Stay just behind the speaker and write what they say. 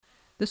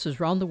This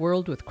is Round the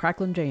World with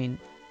Cracklin Jane.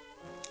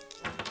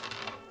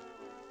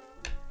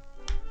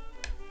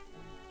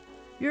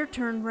 Your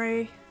turn,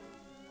 Ray.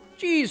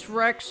 Geez,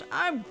 Rex,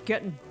 I'm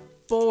getting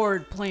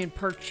bored playing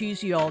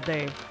Parcheesi all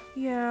day.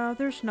 Yeah,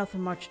 there's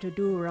nothing much to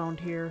do around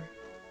here.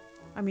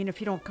 I mean,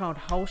 if you don't count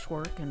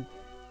housework and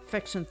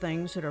fixing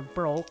things that are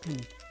broke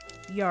and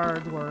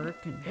yard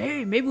work and...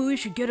 Hey, maybe we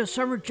should get a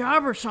summer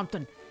job or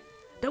something.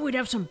 Then we'd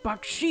have some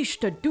baksheesh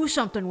to do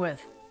something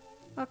with.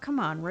 Oh, come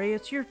on, Ray,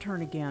 it's your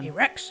turn again. Hey,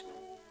 Rex,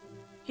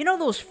 you know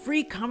those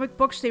free comic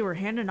books they were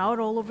handing out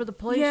all over the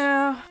place?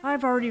 Yeah,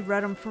 I've already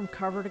read them from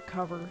cover to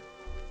cover.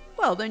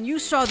 Well, then you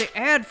saw the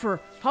ad for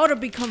how to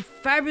become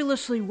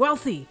fabulously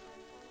wealthy.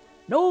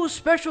 No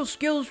special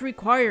skills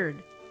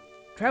required.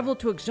 Travel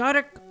to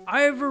exotic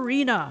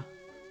Ivorina.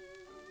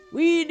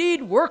 We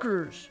need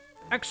workers.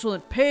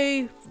 Excellent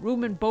pay,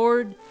 room and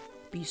board.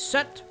 Be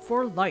set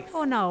for life.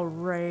 Oh, now,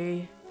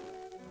 Ray.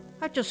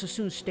 I'd just as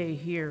soon stay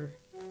here.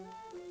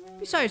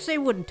 Besides, they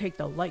wouldn't take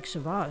the likes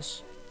of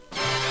us.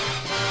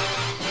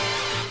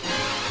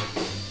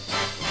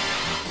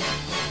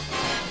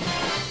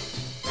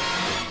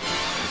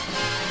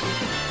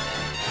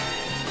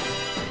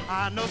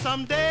 I know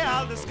someday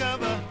I'll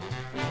discover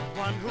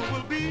one who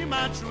will be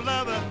my true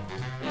lover.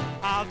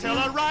 I'll tell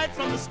her right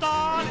from the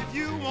start, if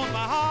you want my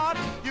heart,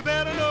 you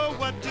better know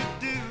what to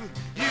do.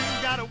 You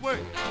gotta work,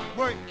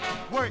 work,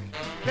 work,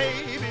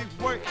 baby,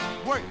 work,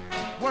 work,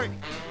 work,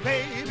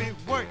 baby,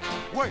 work,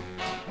 work,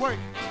 work,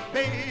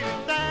 baby,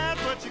 that's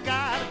what you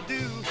gotta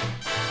do.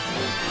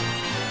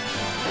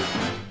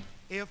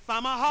 If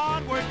I'm a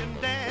hard-working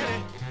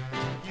daddy,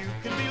 you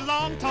can be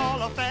long,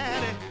 tall, or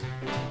fatty.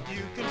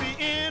 You can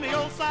be any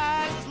old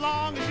size as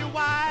long as you're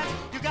wise.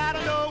 You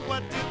gotta know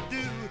what to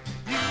do.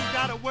 You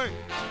gotta work,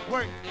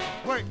 work,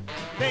 work,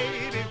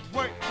 baby,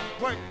 work,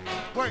 work,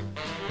 work,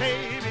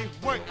 baby,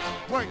 work,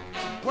 work,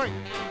 work,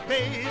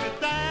 baby,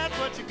 that's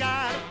what you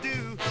gotta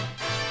do.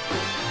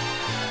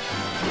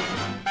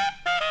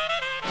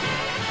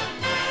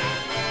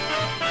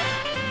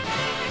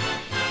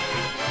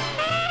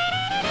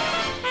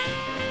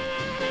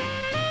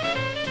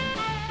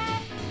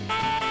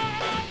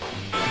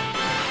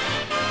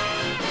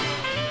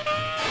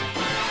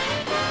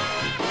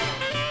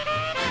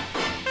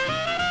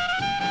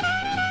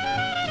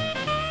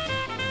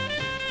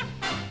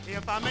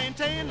 If I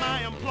maintain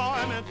my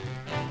employment,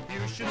 you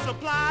should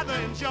supply the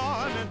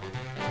enjoyment.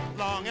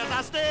 Long as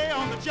I stay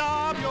on the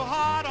job, your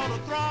heart ought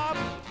to throb.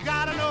 You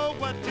gotta know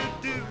what to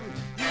do.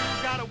 You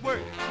gotta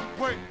work,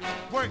 work,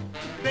 work,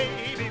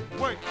 baby,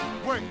 work,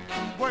 work,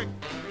 work,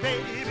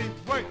 baby,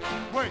 work,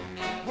 work,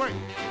 work,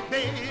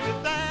 baby,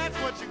 that's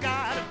what you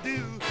gotta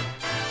do.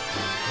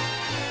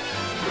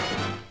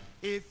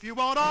 If you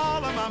want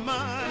all of my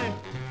money,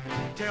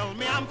 tell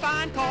me I'm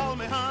fine, call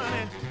me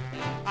honey.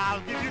 I'll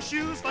give you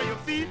shoes for your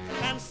feet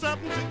and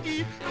something to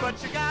eat,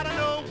 but you gotta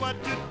know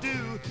what to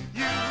do.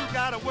 You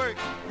gotta work,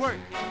 work,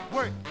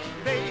 work,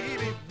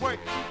 baby, work,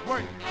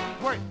 work,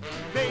 work,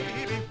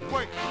 baby,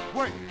 work,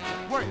 work,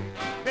 work,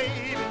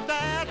 baby,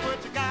 that's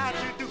what you got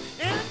to do.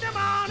 In the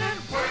morning,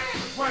 work,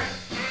 work,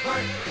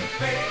 work,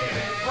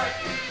 baby, work,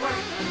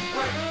 work,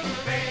 work,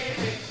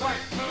 baby,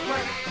 work,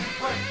 work,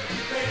 work,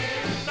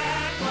 baby,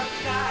 that's what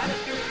you gotta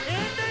do.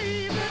 In the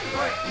evening,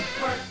 work,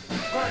 work,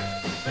 work,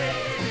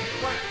 baby.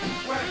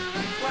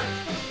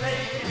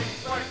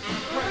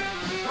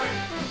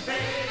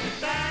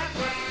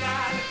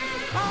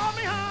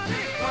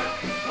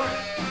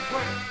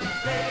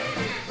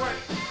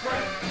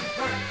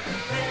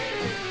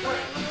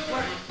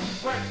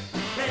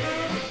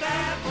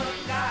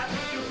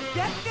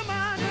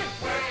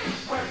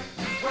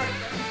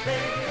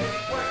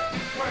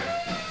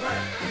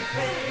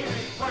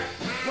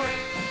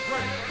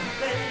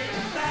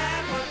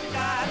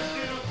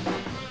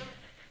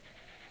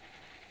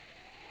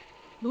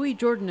 Louis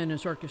Jordan and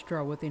his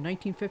orchestra with a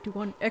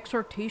 1951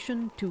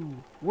 exhortation to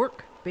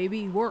work,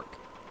 baby, work.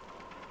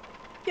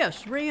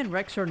 Yes, Ray and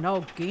Rex are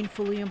now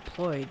gainfully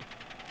employed,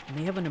 and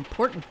they have an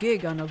important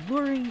gig on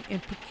alluring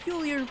and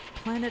peculiar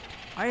planet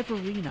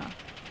Ivorina.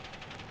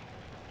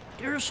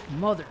 Dearest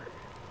Mother,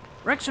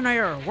 Rex and I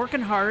are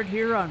working hard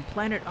here on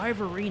planet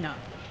Ivorina.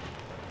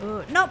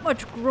 Not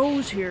much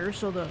grows here,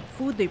 so the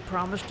food they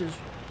promised is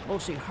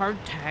mostly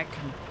hardtack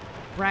and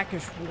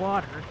brackish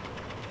water.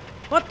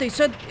 But they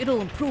said it'll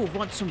improve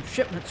once some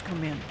shipments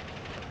come in.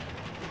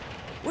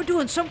 We're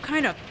doing some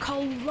kind of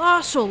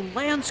colossal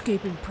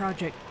landscaping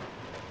project.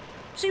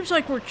 Seems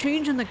like we're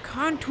changing the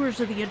contours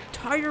of the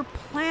entire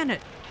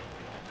planet.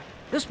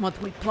 This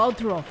month we plowed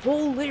through a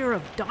whole layer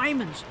of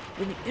diamonds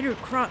in the inner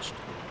crust.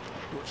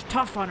 It was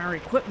tough on our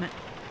equipment.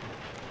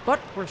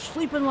 But we're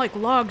sleeping like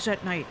logs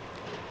at night.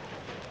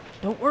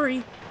 Don't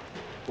worry,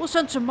 we'll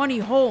send some money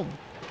home.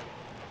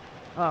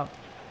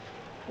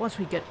 Once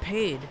we get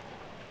paid.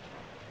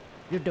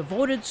 Your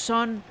devoted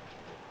son,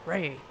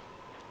 Ray.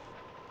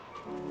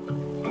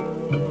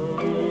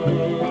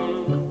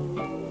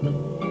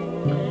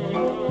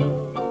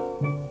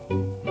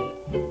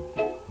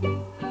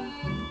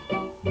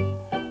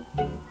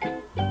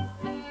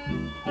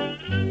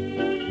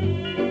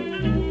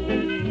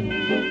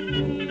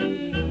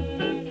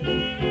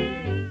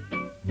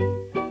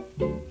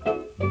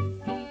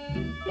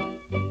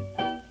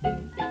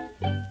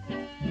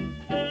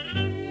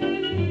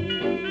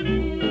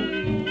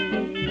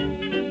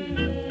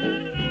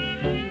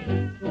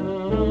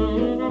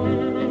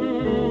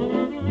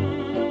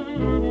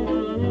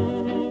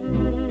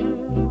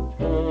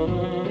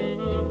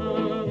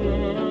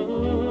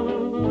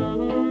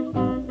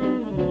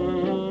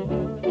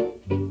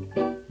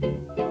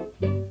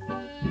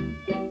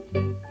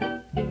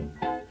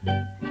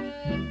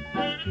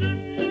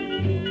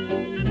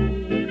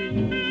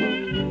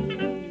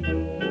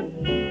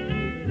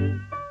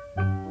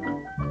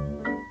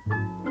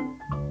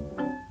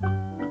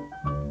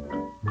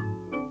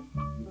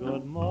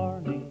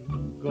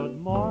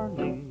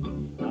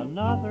 morning,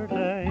 another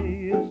day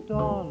is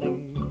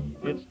dawning.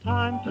 It's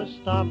time to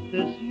stop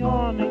this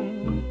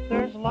yawning.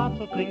 There's lots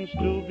of things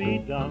to be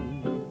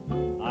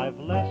done. I've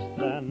less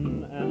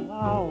than an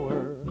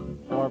hour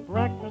for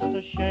breakfast,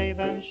 a shave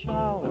and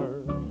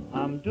shower.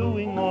 I'm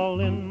doing all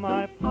in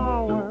my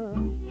power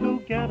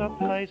to get a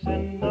place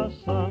in the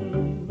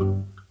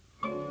sun.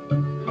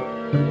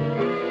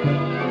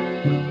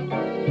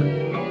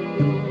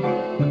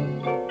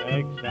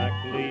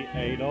 Exactly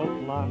 8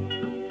 o'clock.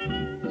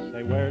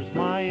 Say, where's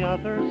my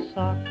other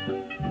sock?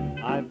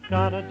 I've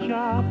got a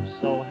job,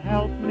 so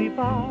help me,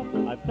 Bob.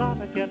 I've got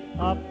to get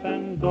up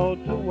and go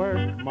to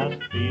work. Must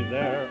be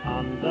there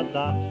on the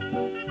dot.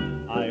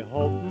 I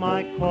hope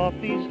my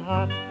coffee's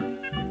hot.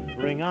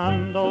 Bring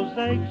on those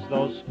eggs,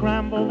 those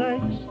scrambled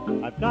eggs.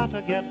 I've got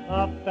to get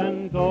up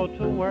and go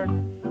to work.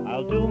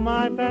 I'll do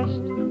my best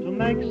to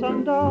make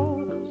some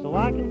dough so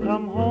I can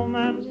come home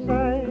and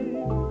say,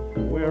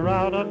 we're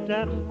out of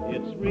debt,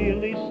 it's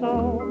really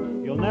so.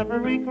 You'll never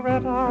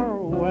regret our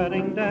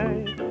wedding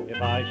day.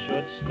 If I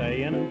should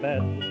stay in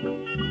bed,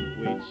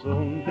 we'd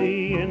soon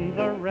be in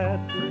the red.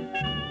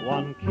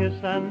 One kiss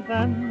and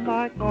then,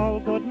 like all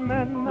good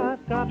men,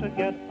 I've got to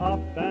get up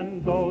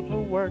and go to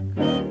work.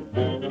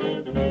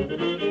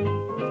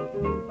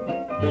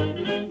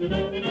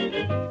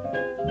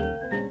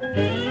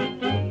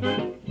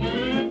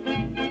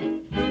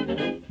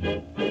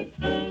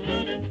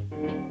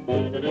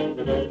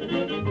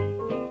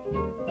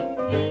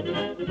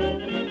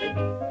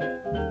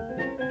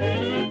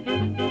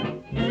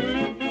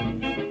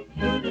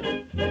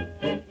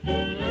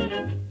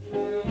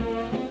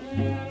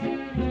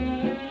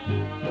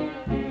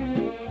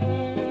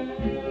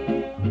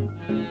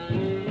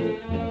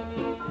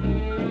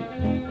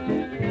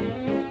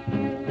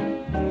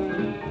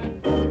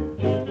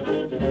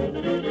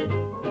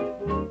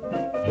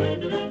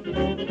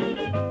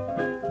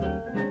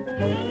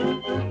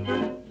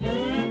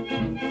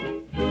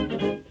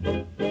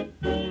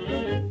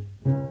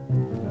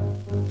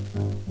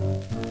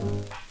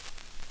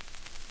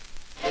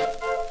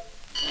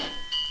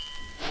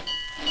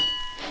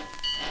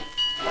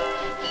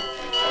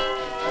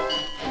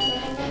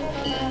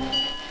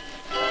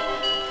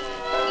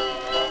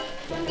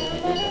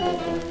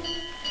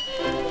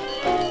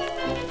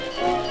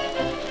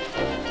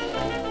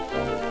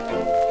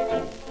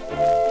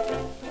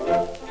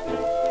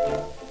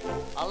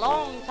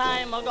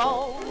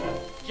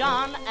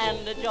 John and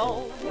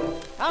Joe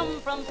come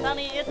from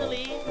sunny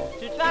Italy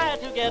to try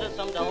to get us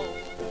some dough.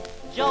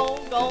 Joe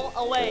go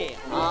away,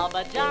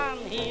 but John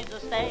he's a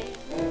stay.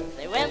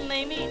 Say when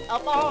they meet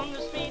up on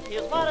the street,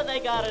 here's what they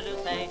gotta do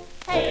say.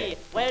 Hey,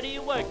 where do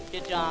you work,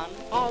 John?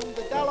 On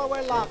the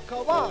Delaware Lock,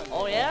 one.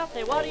 Oh yeah?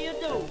 Say what do you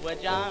do,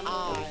 John?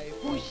 I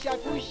push.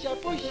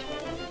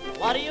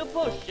 What do you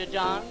push,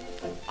 John?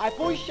 I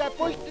push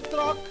the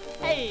truck.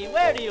 Hey,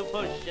 where do you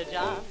push,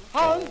 John?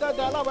 On the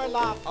Delaware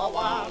Lock. A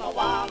one,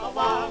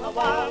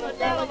 the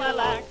Delaware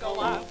Lock, a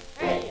one.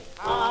 Hey,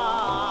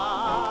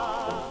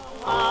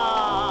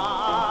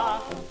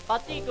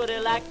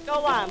 Paticure Lock,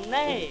 a one,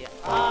 hey,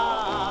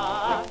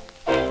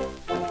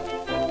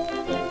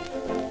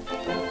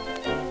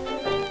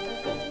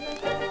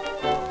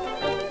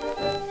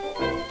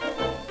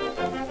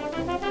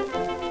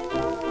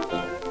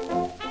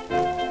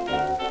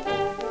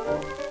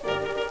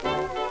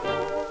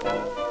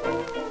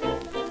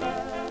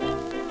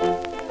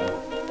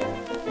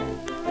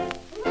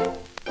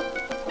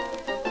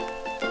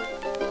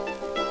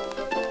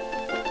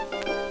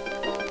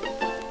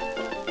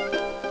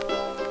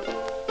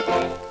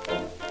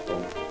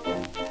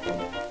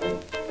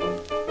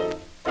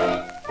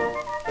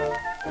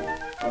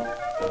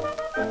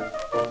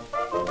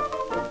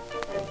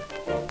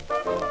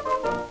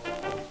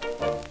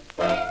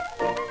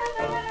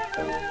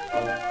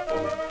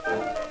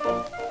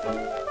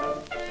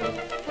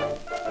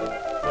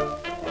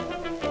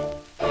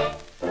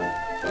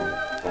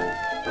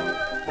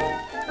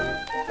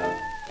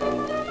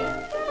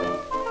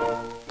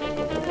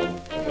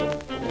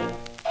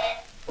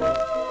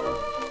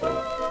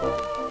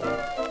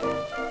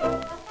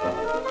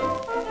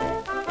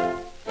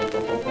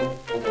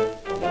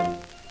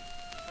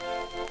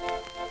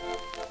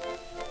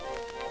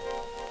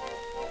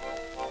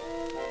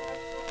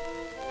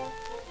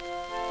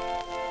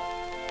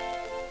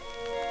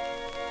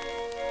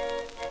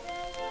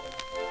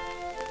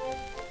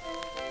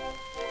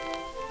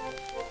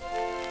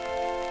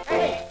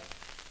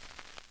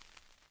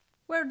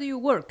 Where do you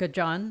work,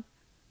 John?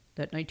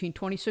 That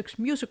 1926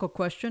 musical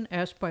question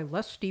asked by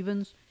Les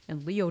Stevens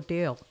and Leo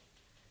Dale,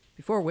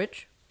 before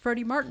which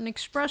Freddy Martin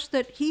expressed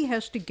that he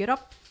has to get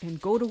up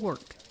and go to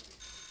work.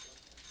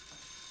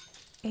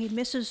 Hey,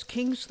 Mrs.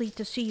 Kingsley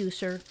to see you,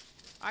 sir.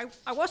 I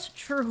wasn't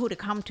sure who to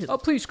come to.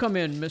 Please come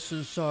in,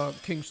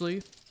 Mrs.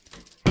 Kingsley.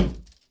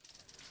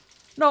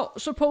 Now,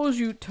 suppose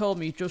you tell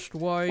me just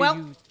why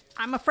Well,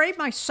 I'm afraid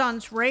my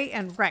sons, Ray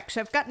and Rex,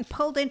 have gotten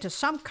pulled into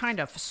some kind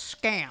of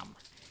scam.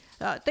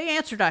 They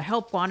answered a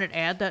help wanted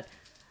ad that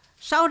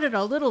sounded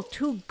a little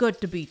too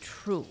good to be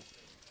true.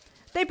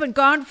 They've been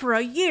gone for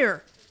a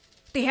year.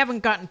 They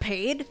haven't gotten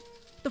paid?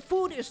 The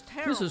food is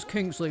terrible. Mrs.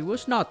 Kingsley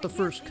was not the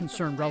first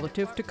concerned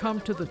relative to come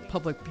to the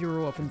Public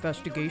Bureau of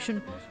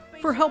Investigation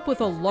for help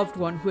with a loved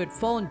one who had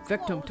fallen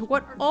victim to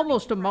what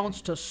almost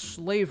amounts to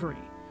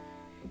slavery.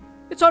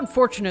 It's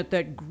unfortunate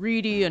that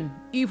greedy and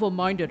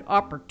evil-minded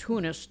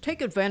opportunists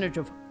take advantage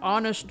of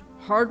honest,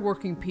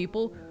 hard-working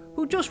people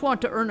who just want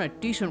to earn a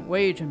decent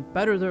wage and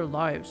better their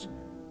lives.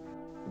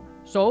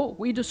 So,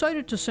 we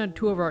decided to send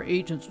 2 of our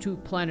agents to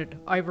planet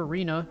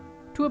Ivorina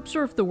to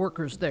observe the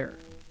workers there.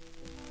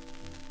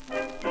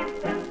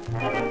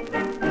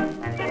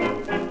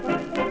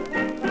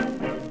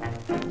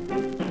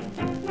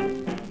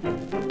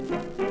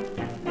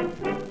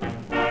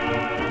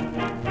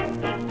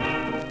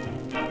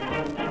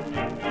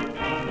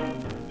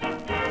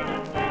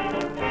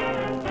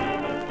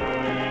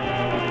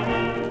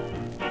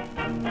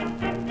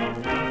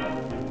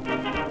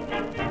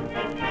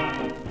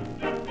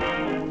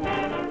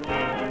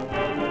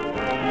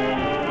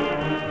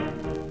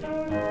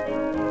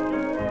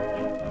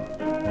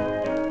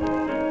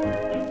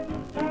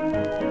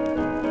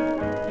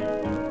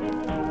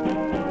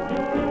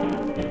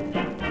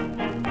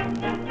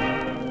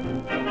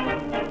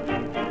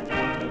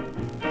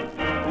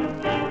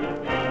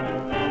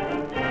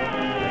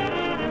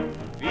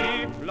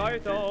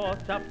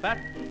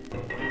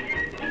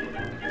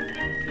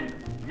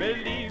 Med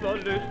liv og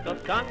lyst og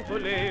sang på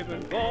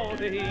læben går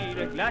det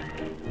hele glat,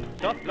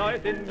 så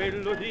fløjt en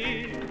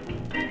melodi.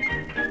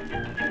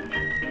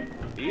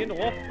 En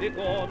rup det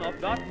går, når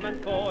blot man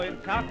får en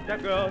takt, der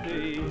gør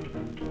det i.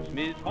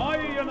 Smid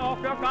trøjen og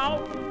gør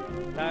gavn,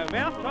 tag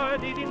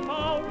værktøjet i din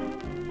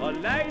favn, og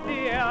leg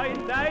det er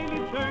en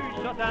dejlig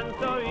tøs, og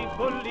danser I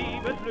på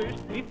livets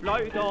lyst. Vi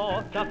fløjter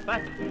og tager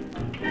fat.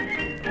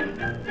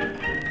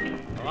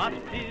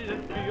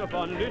 Rapstiden fyr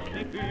for en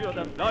lystig fyr,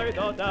 der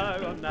fløjter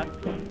dag og nat.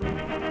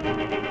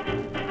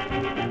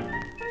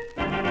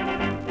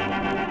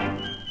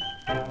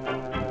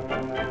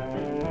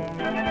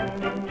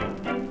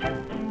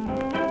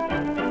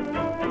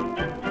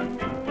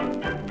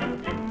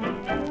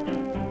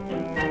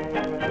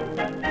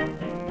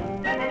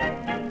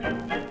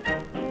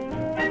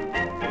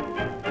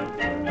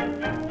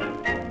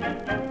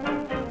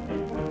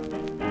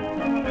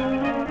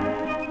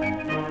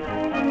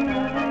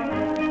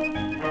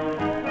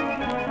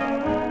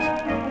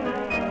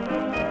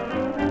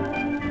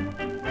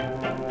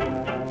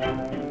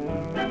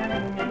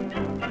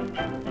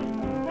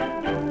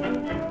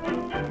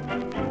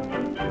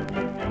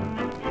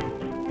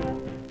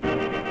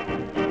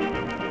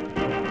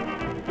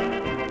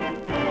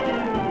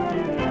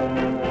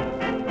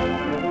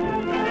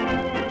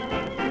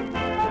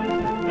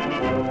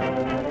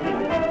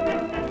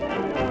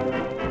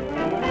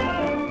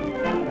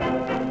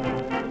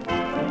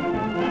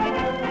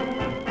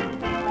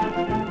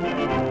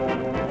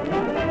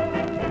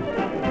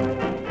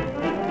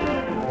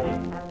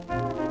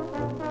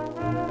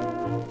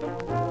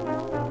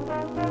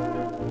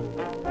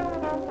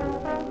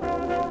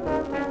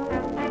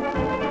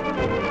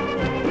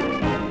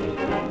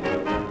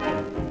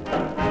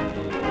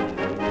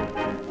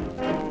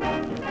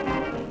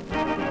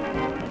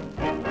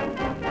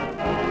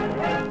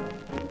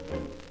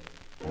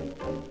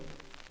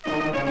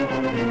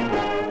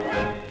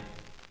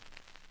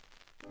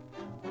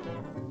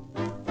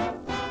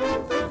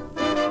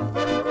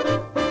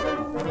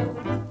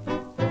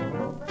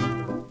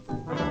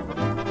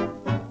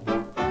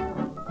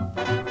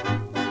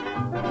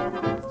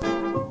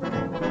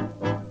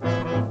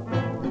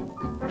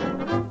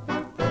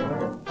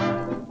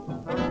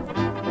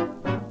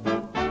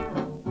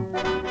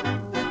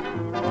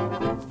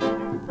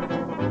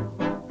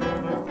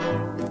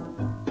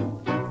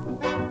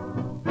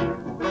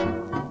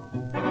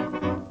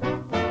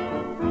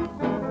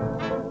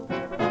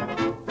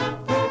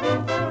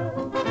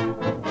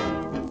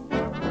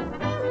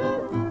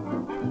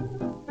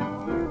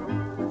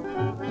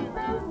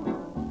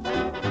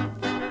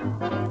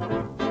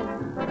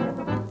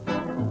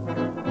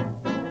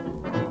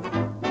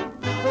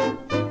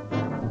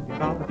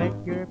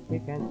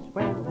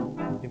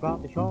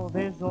 got to show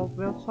this old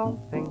real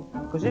something.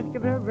 'Cause if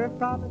you're very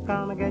proud, it's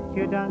gonna get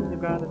you done. You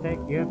gotta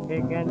take your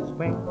pick and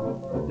swing.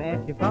 Now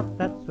if you've got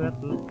that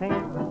certain thing,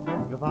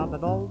 you'll find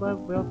that all the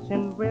wheels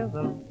in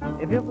rhythm.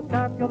 If you would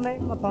carve your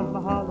name upon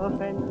the Hall of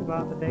Fame, you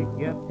gotta take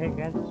your pick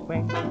and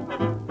swing.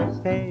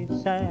 Stay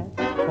sad,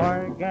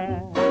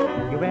 forget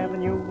you ever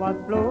knew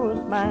what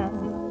blues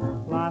meant.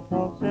 Life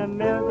holds a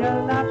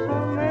million laughs, so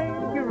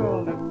make your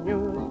own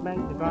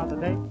amusement. You gotta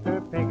take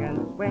your pick and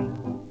swing.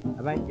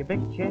 And when your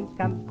big change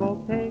comes,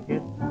 go take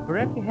it. For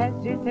if you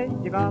hesitate,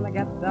 you're gonna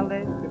get the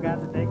lid. You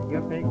gotta take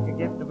your pick and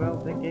give the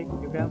world a kick.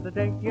 You gotta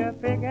take your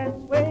pick and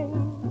swing.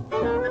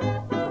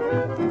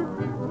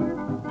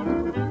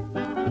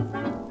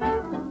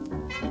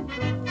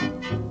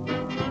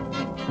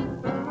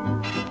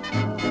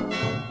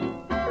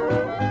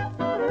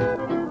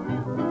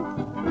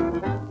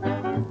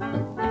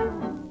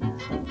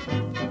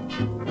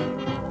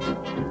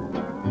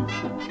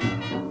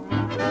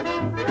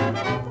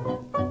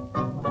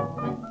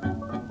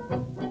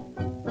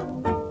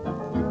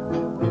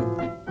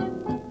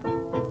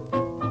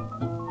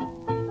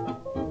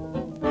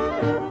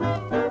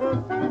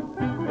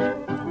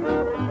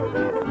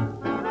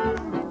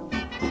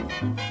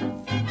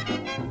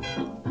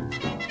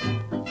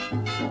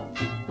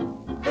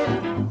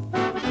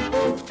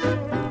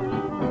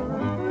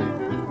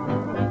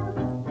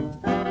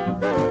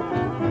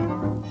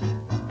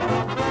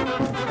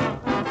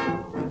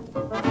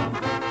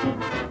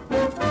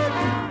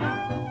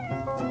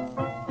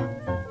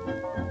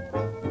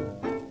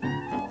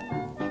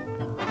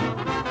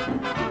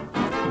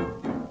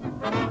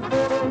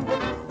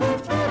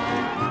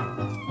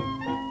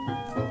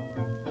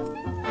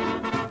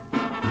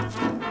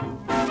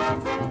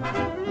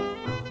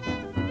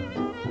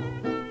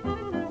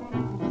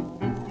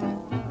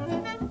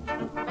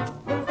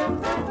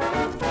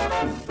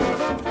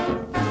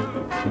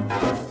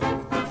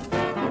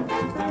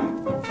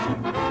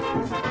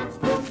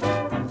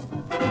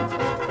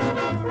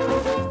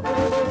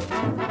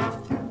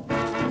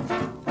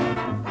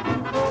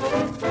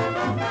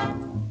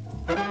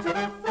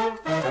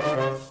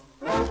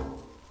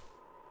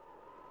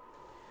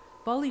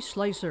 Wally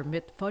Sluyzer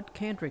mit Fud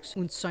Candrix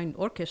und sein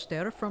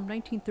Orkester from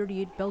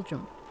 1938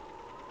 Belgium.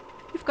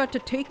 You've got to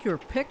take your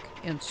pick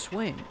and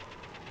swing.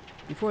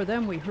 Before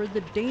them, we heard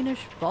the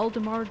Danish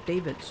Valdemar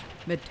Davids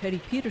mit Teddy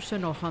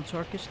Petersen og Hans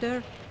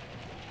Orkester,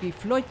 Die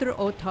Fløjter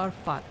og Tar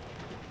Fat,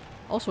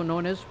 also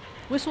known as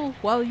Whistle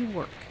While You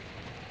Work.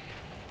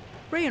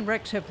 Ray and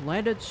Rex have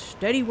landed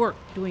steady work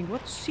doing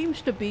what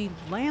seems to be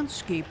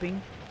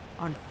landscaping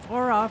on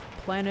far-off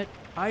planet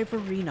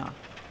Ivorina.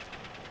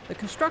 The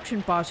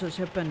construction bosses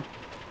have been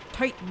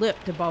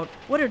tight-lipped about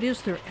what it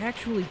is they're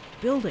actually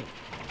building.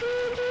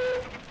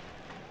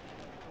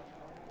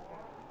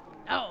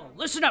 Now,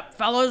 listen up,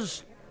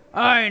 fellas.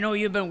 I know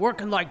you've been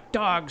working like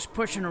dogs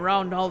pushing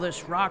around all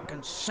this rock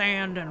and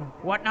sand and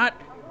whatnot.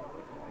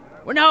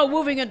 We're now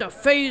moving into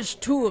phase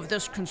 2 of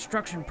this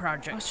construction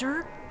project.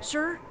 Sir,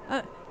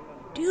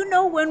 do you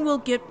know when we'll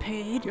get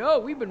paid? Yeah,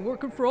 we've been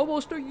working for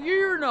almost a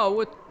year now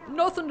with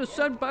nothing to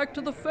send back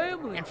to the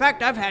family. In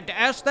fact, I've had to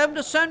ask them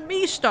to send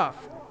me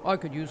stuff. I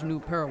could use a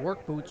new pair of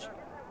work boots.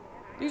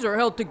 These are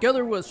held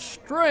together with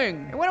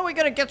string. And when are we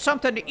going to get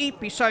something to eat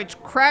besides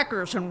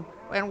crackers and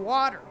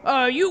water?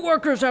 You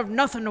workers have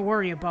nothing to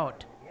worry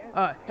about.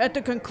 At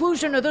the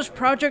conclusion of this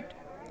project,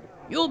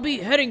 you'll be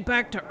heading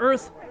back to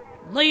Earth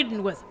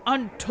laden with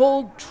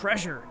untold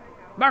treasure.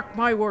 Mark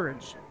my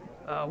words.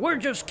 We're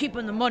just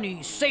keeping the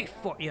money safe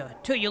for you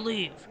till you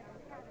leave.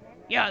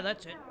 Yeah,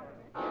 that's it.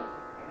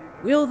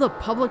 Will the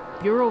Public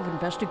Bureau of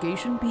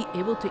Investigation be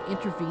able to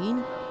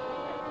intervene?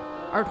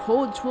 Art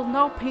Hodes will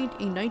now paint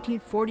a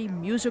 1940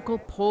 musical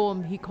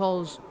poem he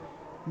calls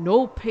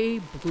No Pay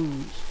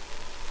Blues.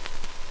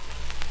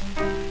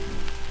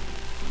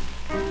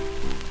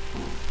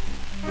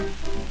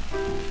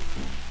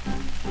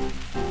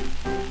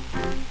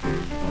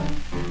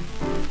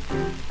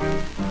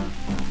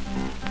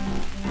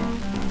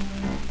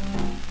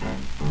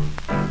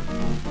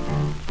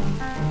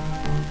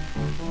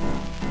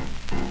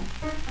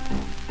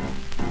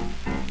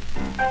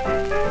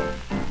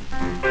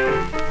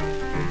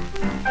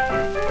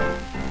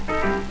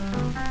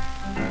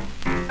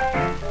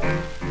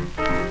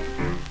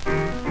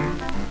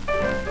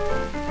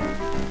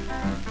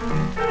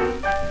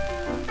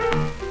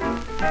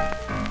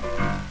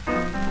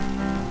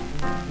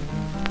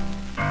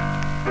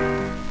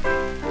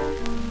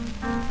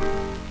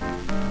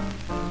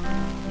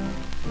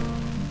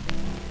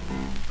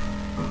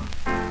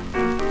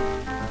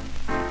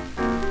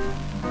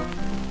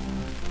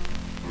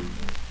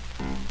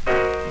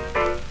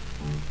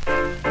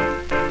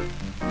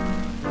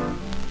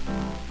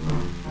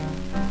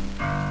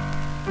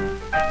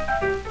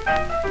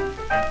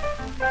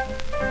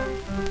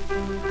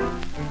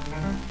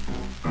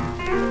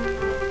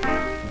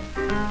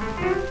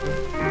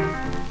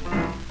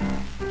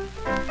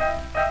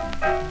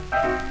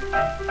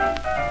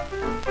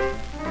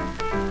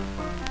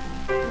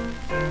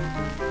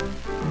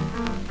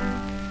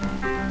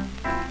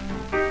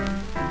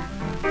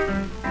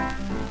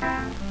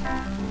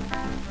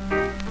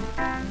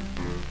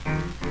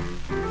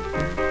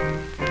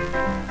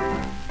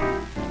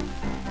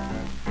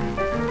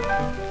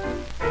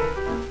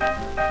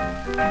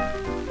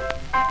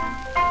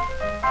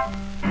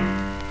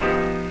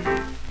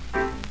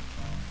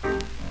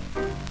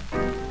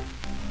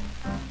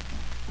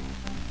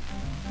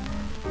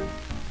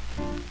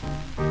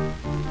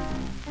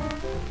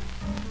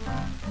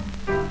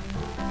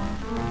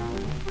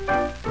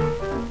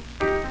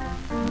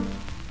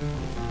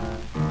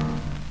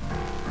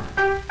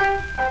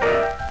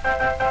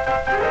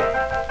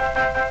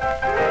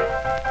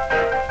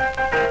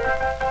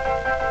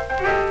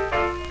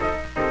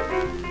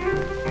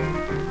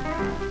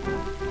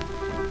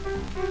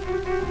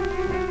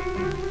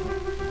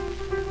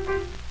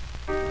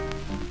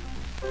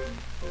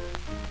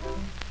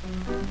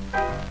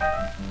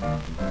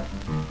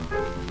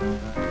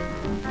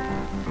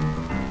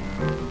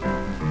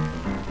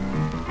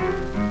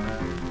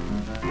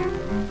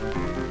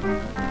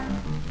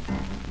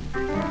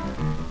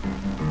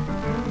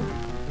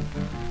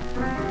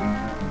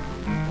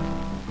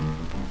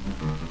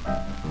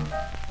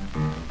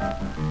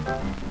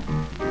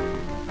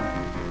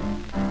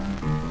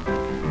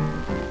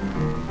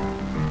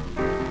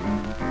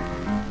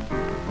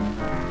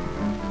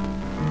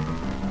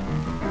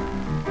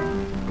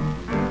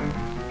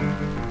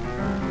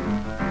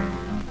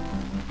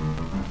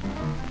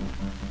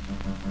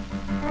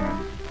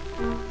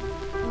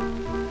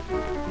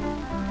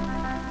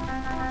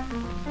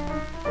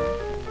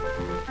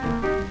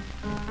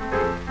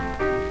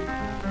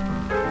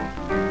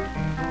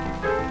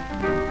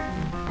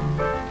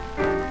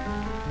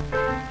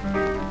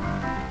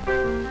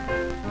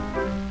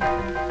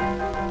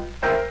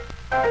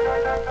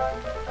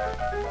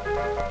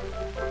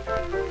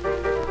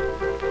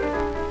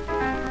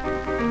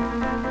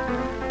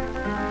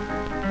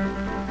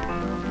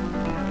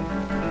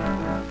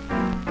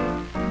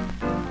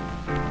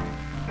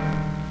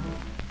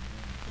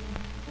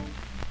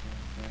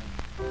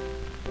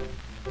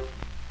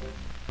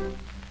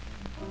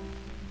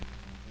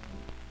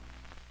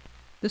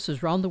 This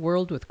is Round the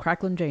World with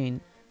Cracklin Jane.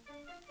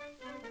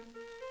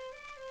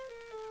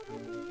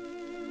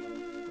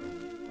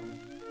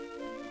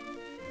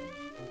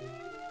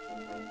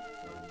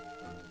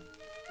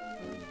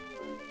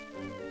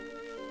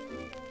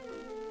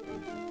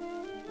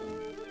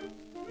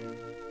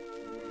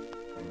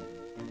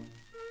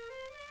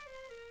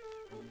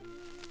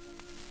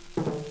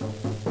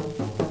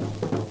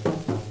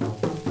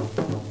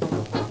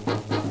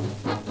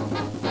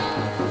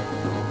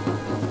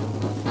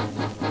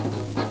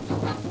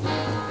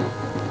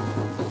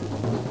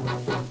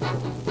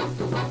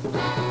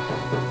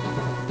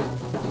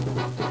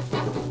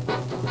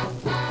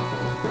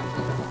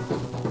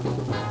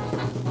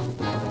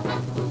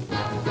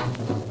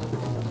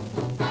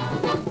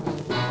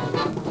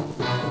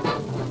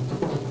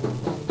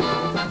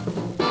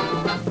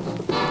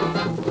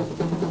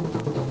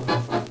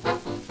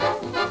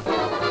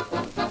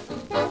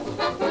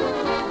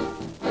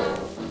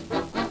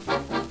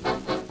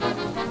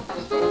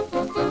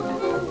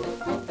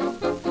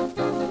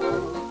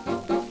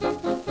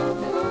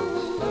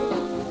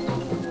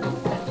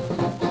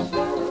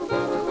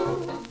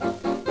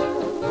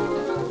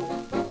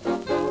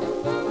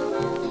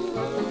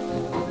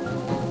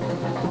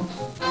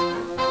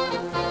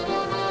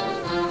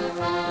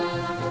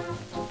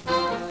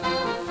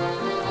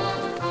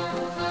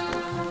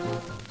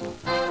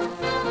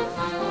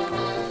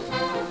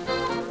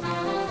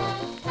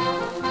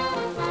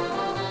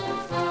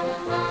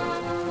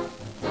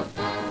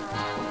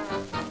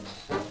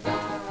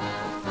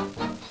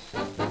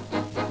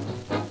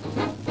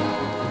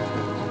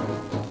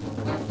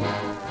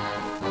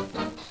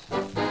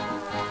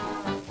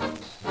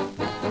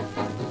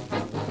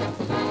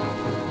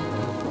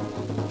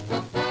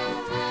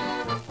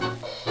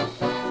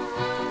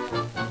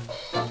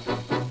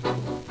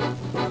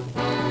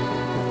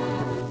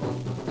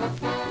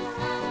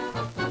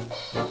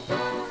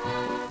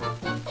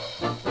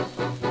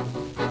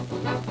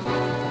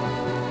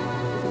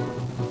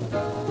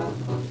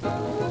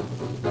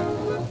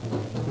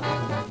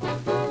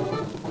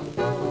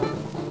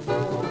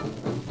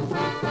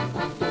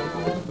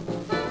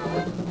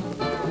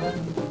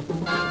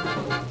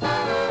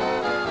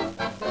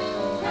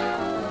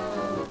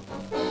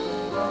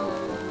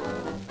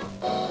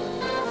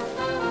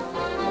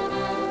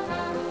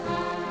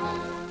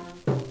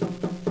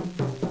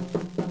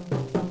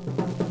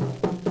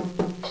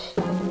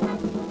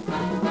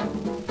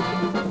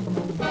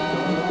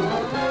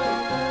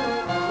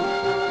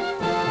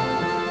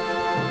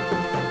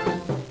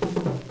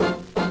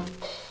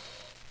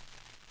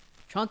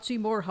 Chauncey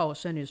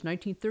Morehouse and his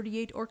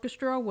 1938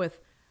 orchestra with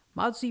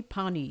Mazi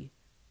Pani,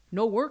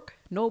 No Work,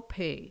 No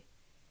Pay,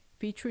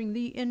 featuring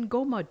the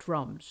Ngoma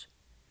drums.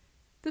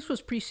 This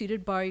was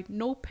preceded by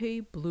No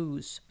Pay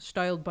Blues,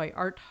 styled by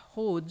Art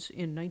Hodes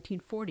in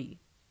 1940.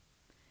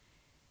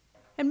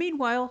 And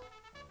meanwhile,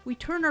 we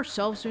turn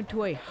ourselves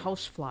into a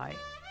housefly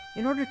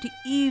in order to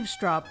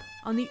eavesdrop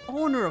on the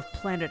owner of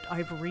planet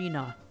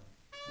Ivorina,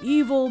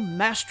 evil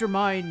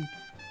mastermind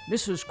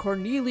Mrs.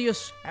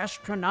 Cornelius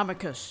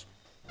Astronomicus,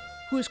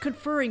 who is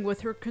conferring with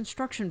her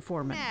construction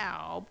foreman.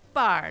 Now,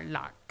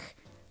 Barlock,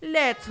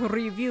 let's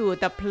review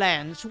the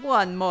plans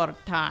one more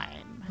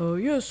time.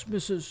 Yes,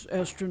 Mrs.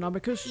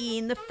 Astronomicus.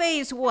 In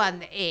Phase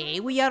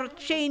 1A, we are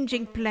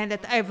changing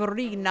planet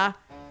Ivorina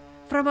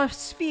from a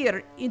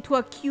sphere into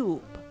a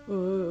cube.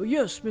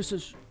 Yes,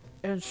 Mrs.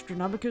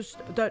 Astronomicus.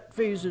 That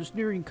phase is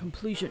nearing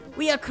completion.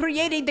 We are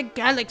creating the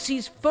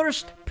galaxy's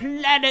first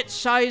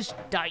planet-sized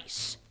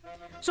dice.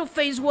 So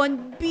Phase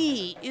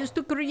 1B is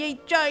to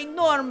create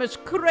ginormous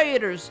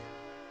craters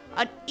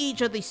on each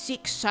of the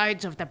 6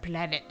 sides of the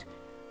planet,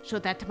 so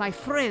that my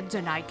friends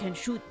and I can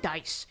shoot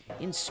dice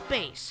in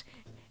space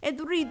and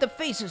read the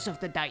faces of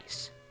the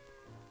dice.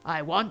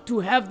 I want to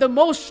have the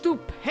most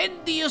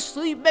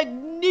stupendously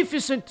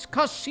magnificent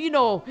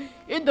casino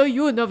in the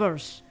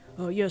universe.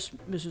 Yes,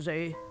 Mrs.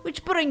 A.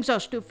 Which brings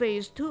us to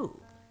Phase 2,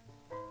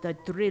 the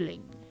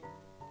drilling.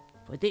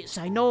 For this,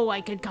 I know I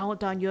can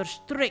count on your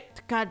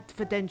strict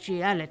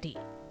confidentiality.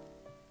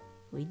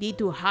 We need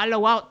to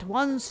hollow out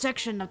one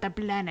section of the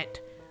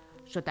planet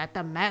so that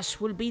the mass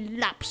will be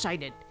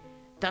lopsided,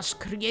 thus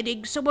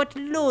creating somewhat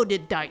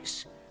loaded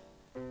dice.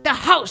 The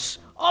house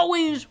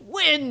always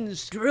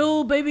wins!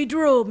 Drill, baby,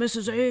 drill,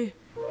 Mrs. A.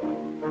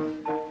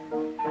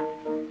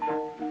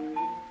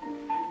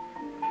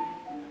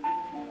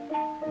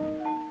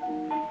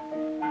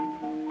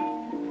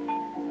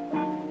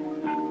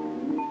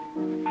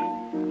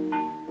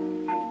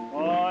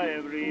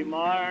 Every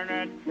morn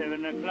at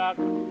 7 o'clock,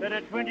 there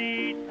are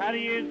 20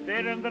 Tarriers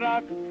there on the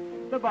rock.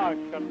 The boss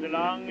comes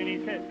along and he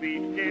says, be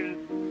still.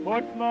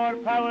 Put more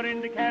power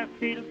in the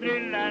cast-heel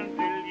drill and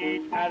drill ye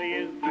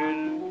Tarriers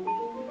drill.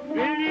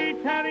 Drill ye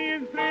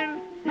Tarriers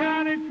drill.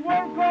 Yeah, it's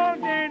work all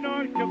day,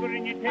 no sugar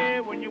in your tea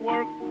when you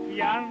work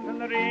beyond on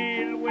the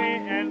railway.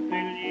 And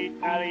drill ye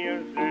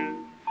Tarriers drill.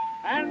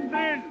 And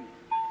drill,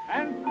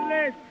 and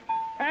slit,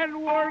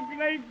 and work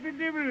like the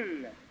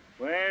devil.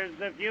 Where's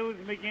the fuse,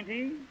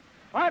 McGinty?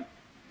 What?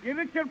 Give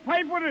it your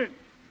pipe with it.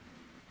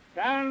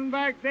 Stand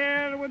back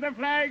there with the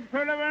flag,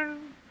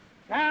 Sullivan.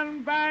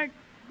 Stand back,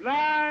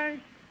 flash,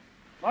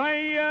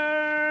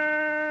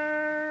 fire.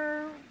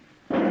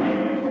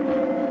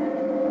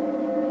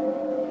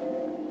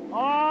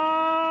 All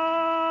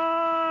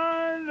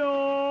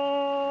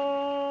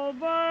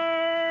over.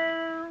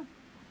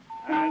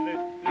 And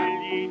it's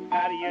drill ye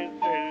Tarriers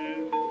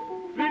drill.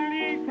 Drill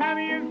ye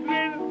Tarriers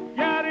drill.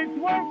 Yeah, it's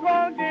work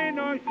all day,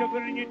 no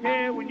sugar in your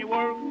tea when you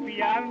work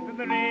beyond to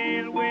the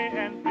railway.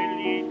 And drill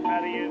ye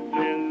Tarriers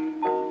drill.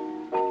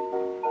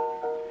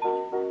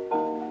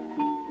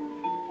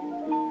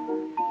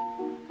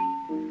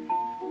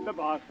 The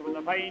boss was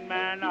a fine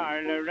man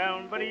all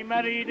around, but he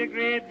married a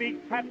great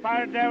big fat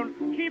bar down.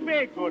 She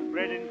baked good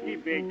bread and she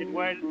baked it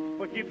well,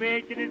 but she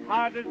baked it as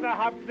hard as the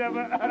hops of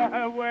a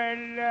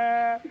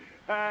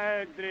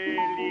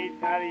drill ye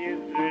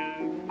Tarriers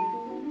drill.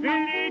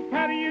 Drill ye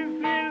Tarriers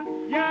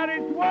drill. Yeah,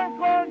 it's work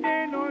all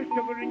day, no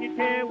sugar in your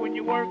tea when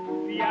you work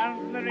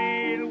beyond the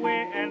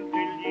railway. And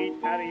drill ye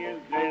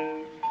Tarriers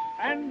drill.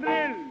 And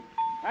drill,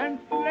 and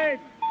sledge,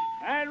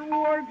 and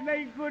work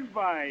like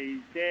goodbye.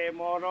 Say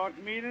more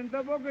oatmeal in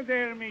the bucket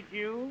there, me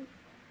Jew.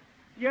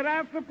 You're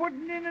after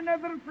putting in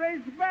another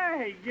fresh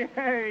bag.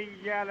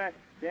 Yeah,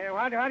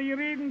 what are you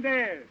reading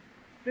there?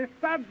 The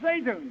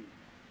Stadtzeitung.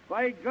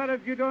 By God,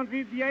 if you don't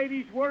read the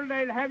Irish World,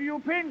 I'll have you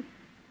pinched.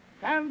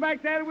 Stand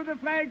back there with the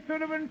flag,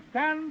 Sullivan.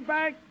 Stand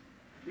back.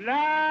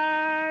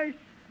 Flash.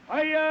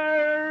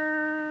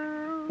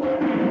 Fire.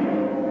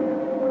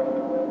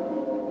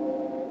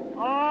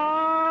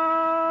 All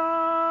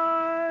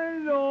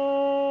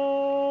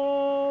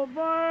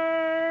over.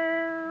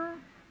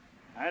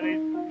 And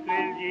it's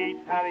drill ye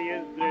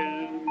Tarriers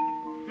drill.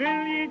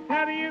 Drill ye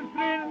Tarriers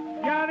drill.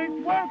 Yeah, it's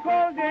work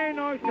all day,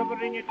 no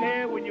sugar in your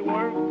tea when you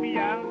work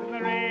beyond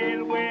the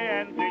railway.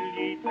 And drill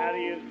ye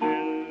Tarriers drill.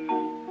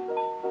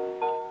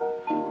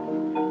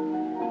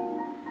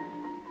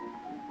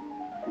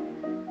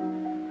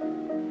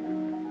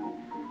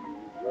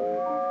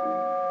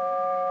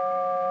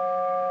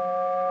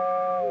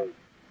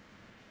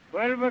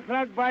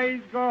 O'clock,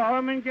 boys, go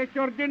home and get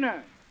your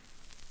dinner.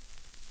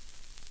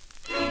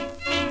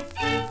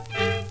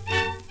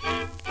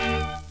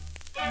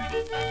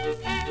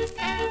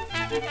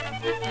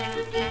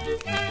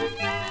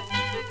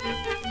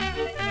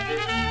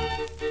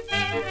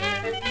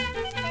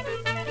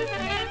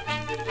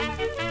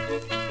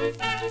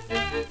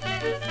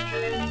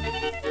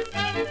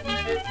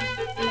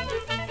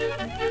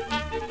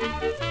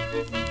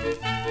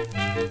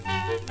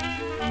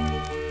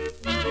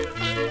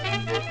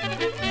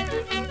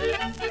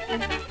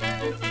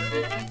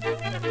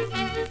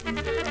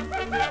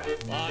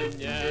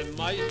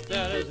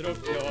 majster,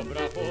 zróbcie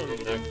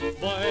obrachunek,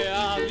 bo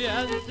ja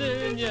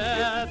więcej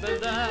nie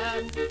będę.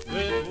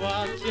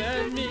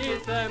 Wypłacie mi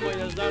te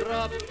moje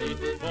zarobki,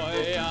 bo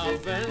ja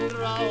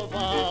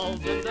wędrował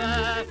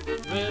będę.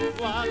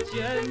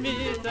 Wypłacie mi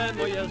te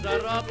moje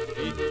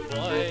zarobki,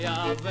 bo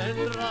ja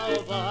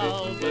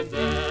wędrował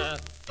będę.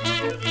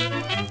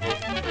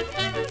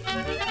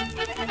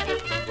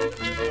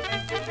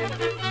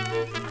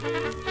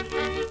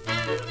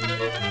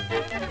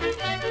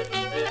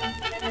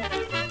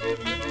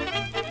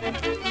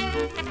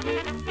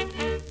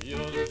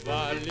 Już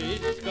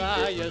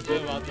walizka jest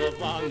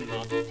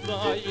wyładowana,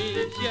 stoi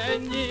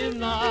dzień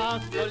na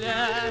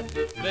stole.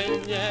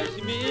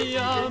 Wynieś mi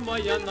ją,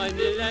 moja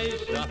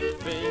najmilejsza,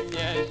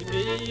 wynieś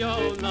mi ją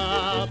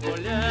na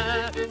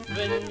pole.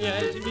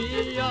 Wynieś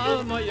mi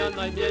ją, moja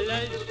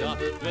najmilejsza,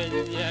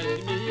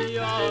 wynieś mi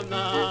ją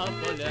na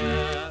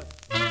pole.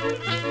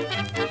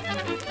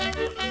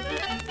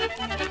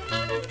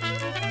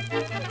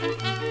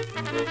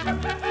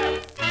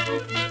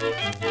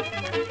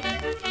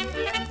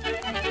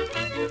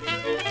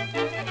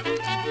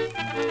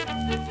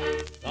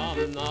 Tam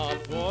na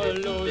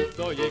polu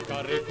stoi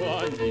kary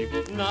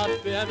konik, na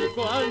tym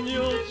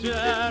koniu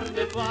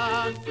czerny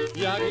pan.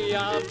 Jak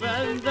ja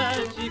będę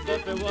ci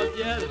kopeł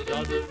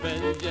odjeżdżał,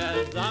 będzie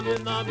za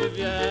mną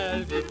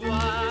wielki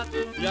płat.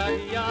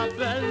 Jak ja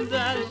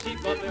będę ci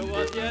kopeł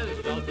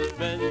odjeżdżał,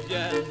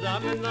 będzie za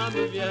mną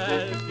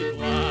wielki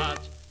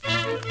płat.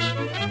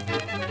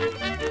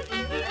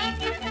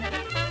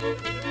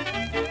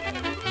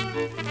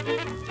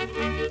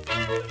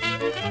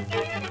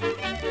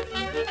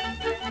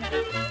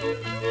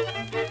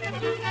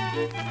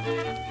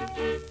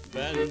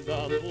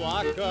 Będą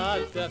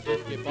płakać te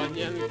wszystkie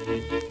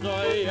panienki,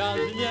 co ja z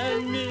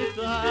nimi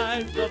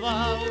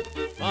tańcował.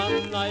 A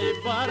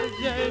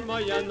najbardziej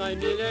moja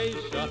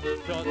najmilejsza,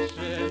 co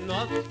 3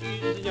 nocki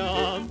z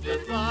nią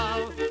przetrwał.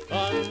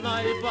 A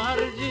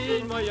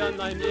najbardziej moja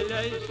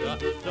najmilejsza,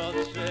 co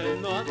 3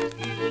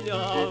 nocki z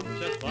nią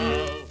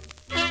przetrwał.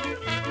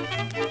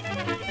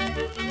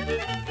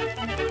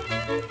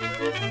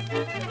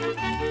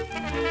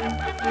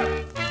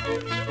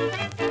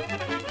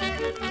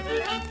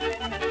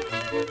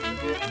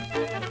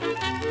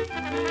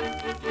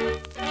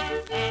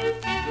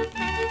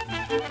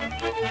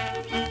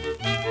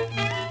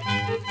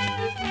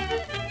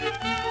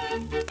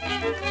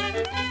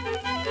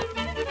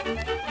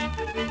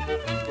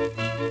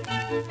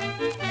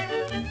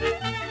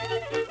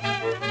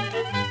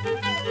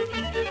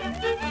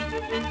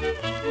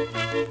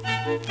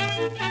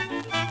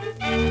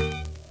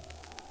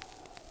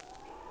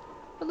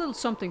 A little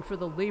something for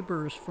the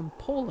laborers from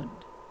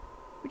Poland.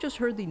 We just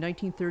heard the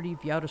 1930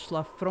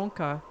 Wladyslaw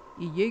Fronca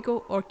I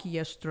Jego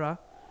Orkiestra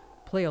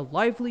play a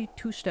lively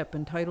two-step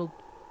entitled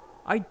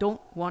I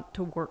Don't Want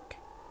to Work.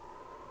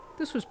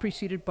 This was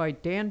preceded by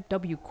Dan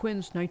W.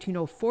 Quinn's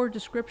 1904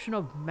 description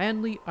of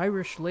manly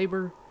Irish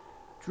labor,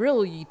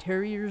 Drill ye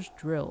Tarriers,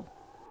 drill.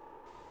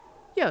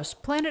 Yes,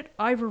 Planet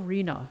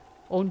Ivorina,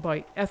 owned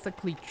by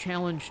ethically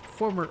challenged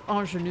former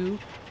ingenue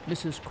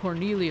Mrs.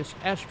 Cornelius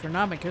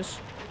Astronomicus,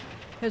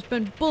 has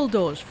been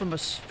bulldozed from a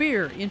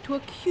sphere into a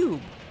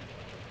cube.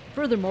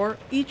 Furthermore,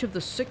 each of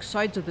the 6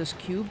 sides of this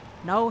cube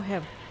now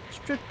have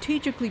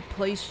strategically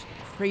placed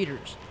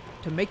craters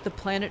to make the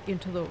planet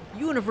into the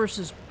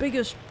universe's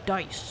biggest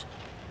dice.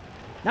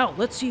 Now,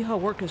 let's see how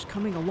work is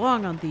coming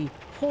along on the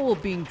hole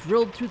being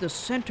drilled through the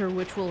center,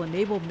 which will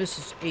enable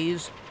Mrs.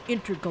 A's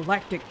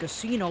intergalactic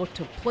casino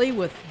to play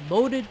with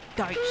loaded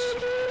dice.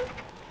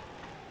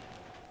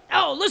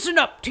 Now listen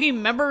up,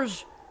 team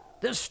members.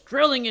 This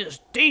drilling is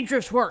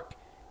dangerous work,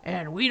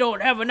 and we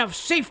don't have enough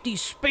safety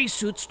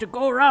spacesuits to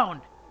go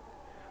around.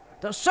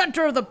 The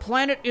center of the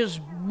planet is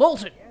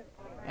molten,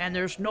 and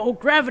there's no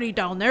gravity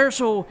down there,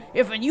 so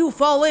if you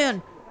fall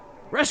in,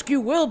 rescue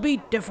will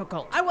be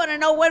difficult. I want to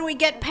know when we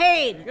get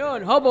paid. Yeah,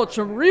 and how about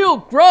some real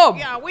grub?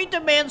 Yeah, we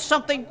demand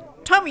something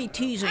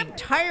tummy-teasing. I'm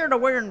tired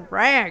of wearing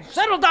rags.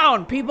 Settle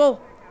down,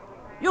 people.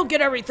 You'll get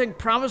everything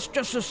promised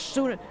just as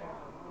soon as...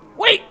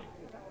 Wait!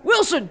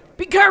 Wilson,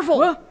 be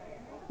careful!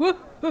 What?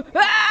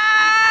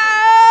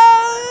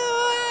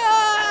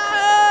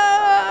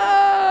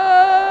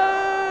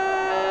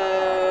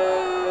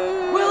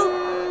 Will,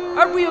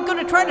 are we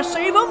gonna try to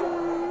save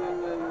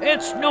him?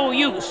 It's no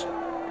use.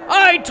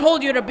 I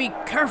told you to be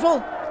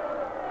careful.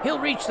 He'll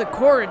reach the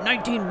core in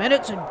 19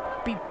 minutes and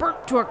be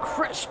burnt to a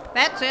crisp.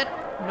 That's it.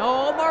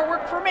 No more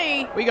work for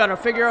me. We gotta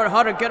figure out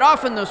how to get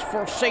off in this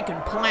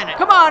forsaken planet.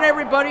 Come on,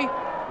 everybody.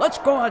 Let's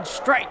go on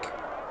strike.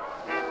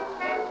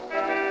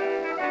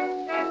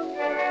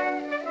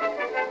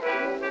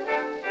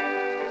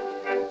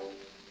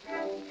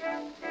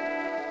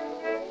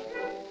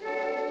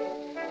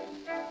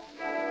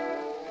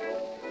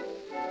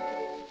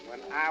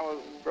 When I was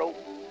broke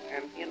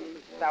and in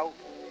the South,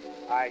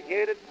 I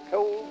heard it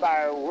told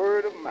by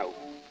word of mouth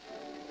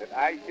that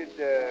I should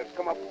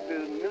come up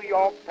to New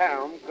York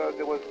town because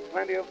there was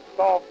plenty of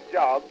soft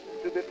jobs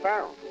to be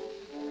found.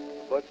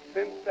 But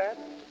since that,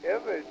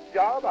 every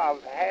job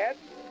I've had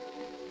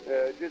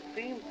just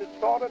seems to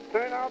sort of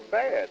turn out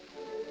bad.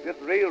 this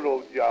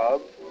railroad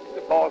job,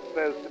 the boss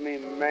says to me,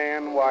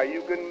 man, why,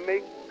 you can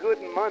make good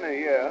money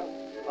here.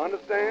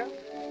 Understand?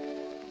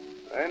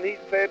 And he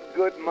said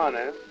good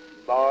money.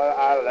 Boy,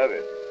 I love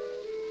it.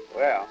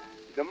 Well,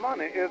 the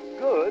money is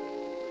good,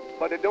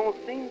 but there don't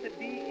seem to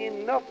be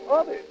enough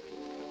of it.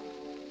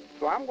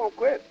 So I'm going to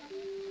quit.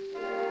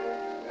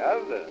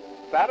 That's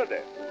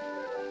Saturday.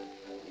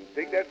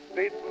 Take that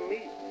straight from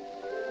me.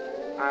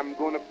 I'm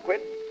going to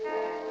quit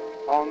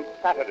on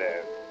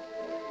Saturday.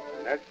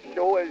 That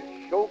show as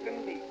show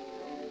can be.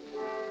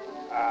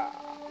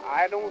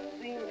 I don't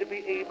seem to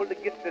be able to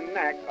get the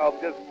knack of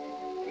just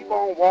keep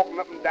on walking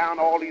up and down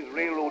all these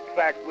railroad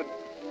tracks with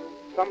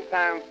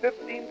sometimes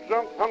 15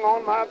 trunks hung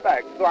on my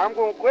back. So I'm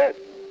going to quit.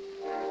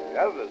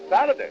 That's a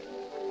Saturday.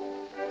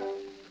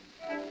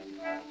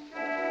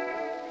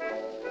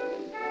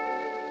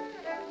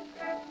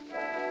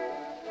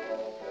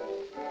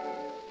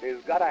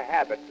 They've got a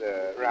habit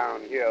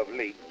around here of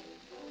late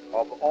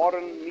of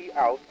ordering me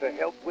out to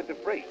help with the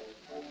freight.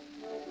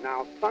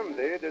 Now,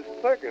 Sunday, the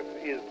circus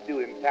is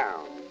due in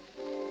town.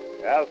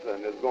 Yes,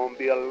 and there's going to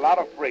be a lot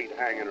of freight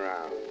hanging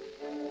around.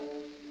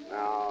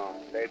 Now,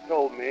 they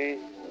told me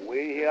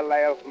way here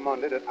last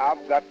Monday that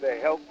I've got to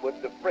help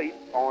with the freight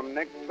on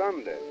next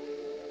Sunday.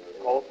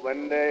 Because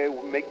when they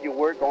make you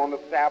work on the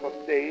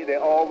Sabbath day, they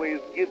always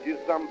give you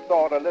some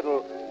sort of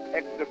little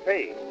extra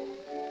pay.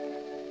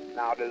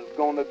 Now, there's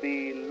going to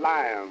be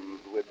lions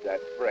with that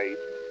freight,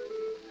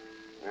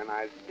 and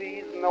I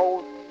sees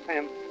no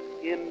sense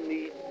in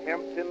me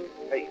tempting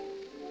fate.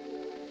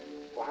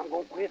 So I'm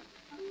going to quit.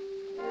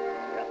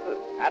 Yes, sir,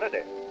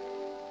 Saturday.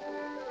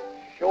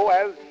 Show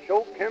as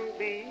show can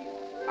be,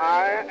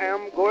 I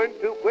am going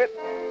to quit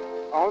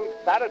on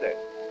Saturday.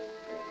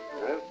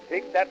 Let's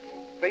take that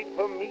straight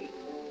from me.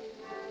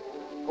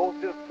 Of course,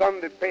 this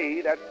Sunday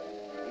pay, that's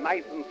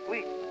nice and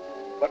sweet,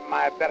 but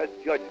my better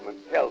judgment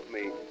tells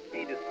me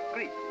be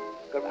discreet,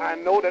 because I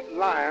know that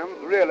lions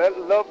really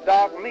love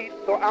dark meat,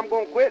 so I'm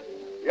going to quit.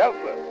 Yes,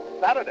 sir,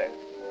 Saturday.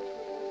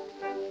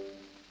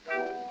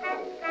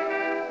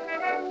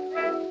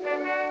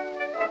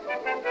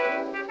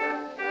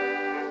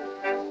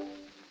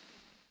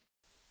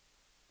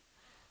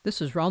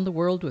 This is Round the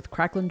World with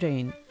Cracklin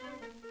Jane.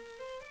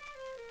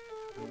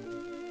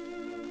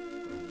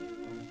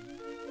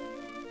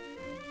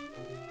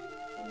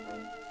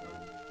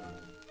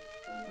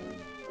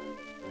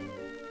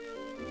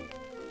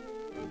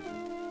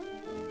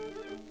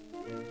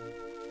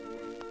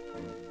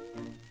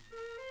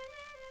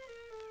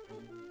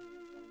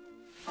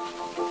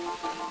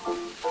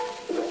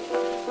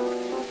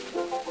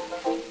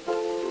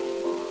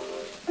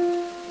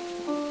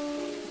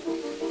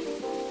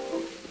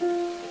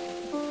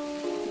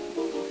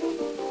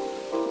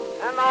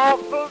 An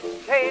awful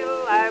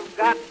tale I've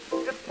got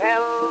to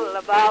tell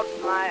about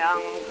my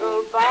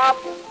Uncle Bob.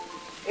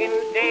 In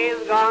days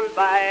gone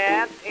by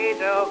at 8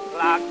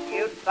 o'clock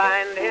you'd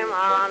find him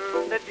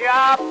on the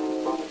job.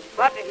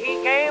 But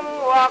he came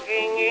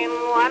walking in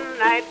one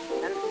night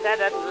and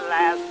said, at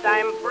last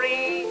I'm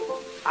free.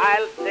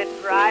 I'll sit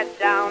right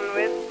down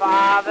with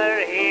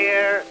Father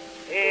here.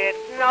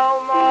 It's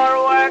no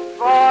more work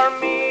for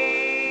me.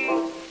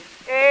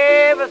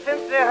 Ever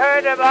since they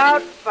heard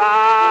about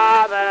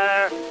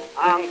Father,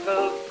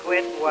 Uncle's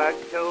quit work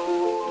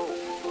too.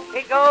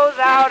 He goes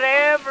out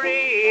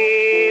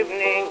every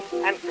evening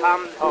and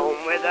comes home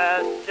with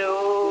a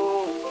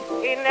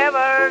stew. He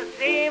never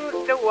seems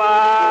to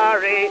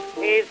worry,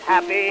 he's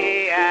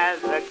happy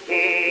as a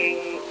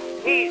king.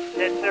 He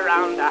sits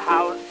around the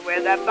house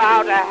with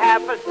about a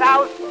half a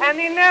souse, and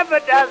he never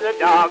does a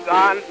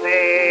doggone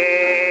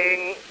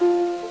thing.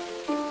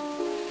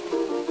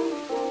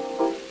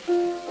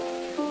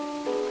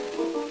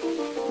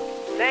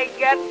 They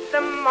get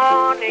the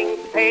morning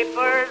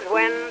papers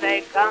when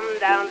they come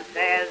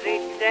downstairs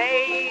each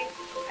day,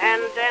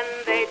 and then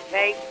they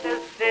take the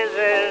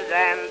scissors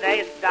and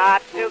they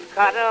start to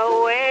cut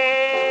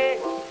away.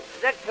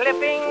 The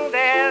clipping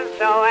they're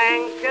so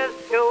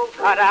anxious to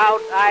cut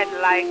out, I'd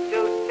like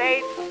to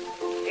state,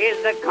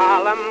 is the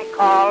column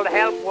called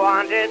Help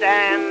Wanted,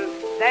 and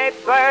they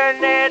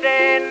burn it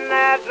in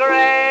the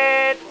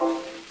grate.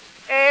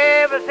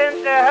 Ever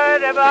since they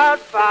heard about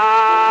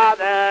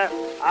Father,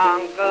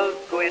 Uncle's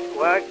quit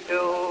work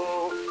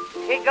too.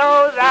 He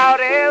goes out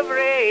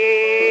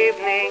every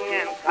evening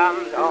and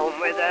comes home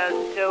with a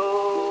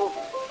stew.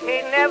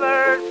 He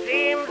never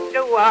seems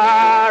to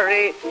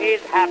worry,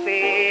 he's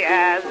happy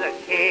as a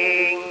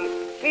king.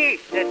 He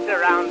sits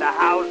around the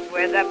house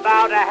with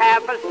about a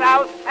half a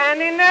souse,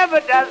 and he never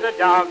does a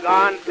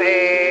doggone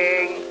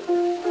thing.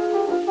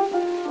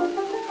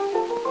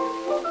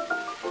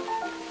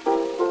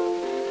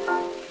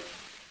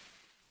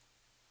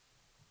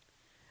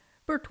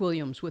 Bert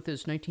Williams with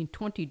his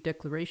 1920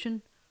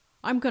 declaration,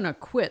 "I'm gonna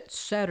quit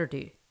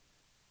Saturday,"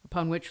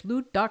 upon which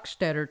Lew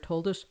Dockstader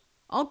told us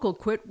Uncle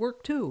quit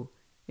work too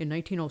in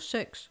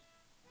 1906.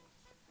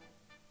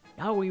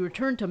 Now we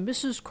return to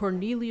Mrs.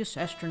 Cornelius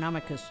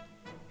Astronomicus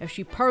as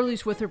she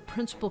parleys with her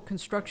principal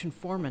construction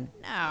foreman.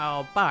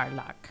 Now,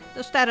 Barlock,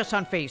 the status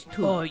on phase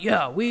 2. Oh,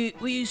 yeah,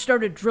 we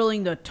started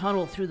drilling the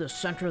tunnel through the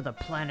center of the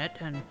planet,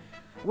 and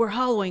we're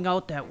hollowing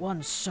out that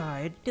one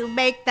side. To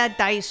make the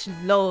dice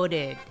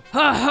loaded.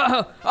 Ha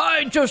ha!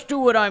 I just do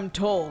what I'm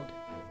told.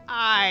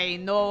 I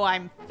know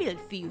I'm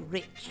filthy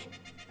rich,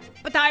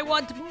 but I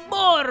want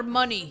more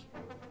money,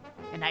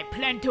 and I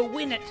plan to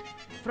win it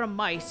from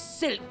my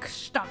silk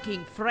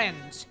stocking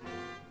friends,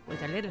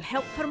 with a little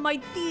help from my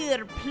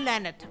dear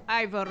planet,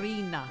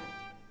 Ivorina.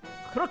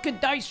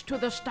 Crooked dice to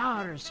the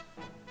stars.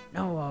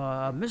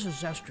 Now,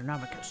 Mrs.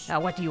 Astronomicus.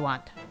 Now, what do you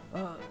want?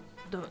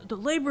 The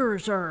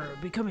laborers are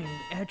becoming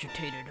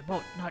agitated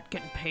about not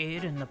getting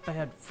paid and the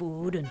bad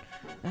food, and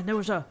there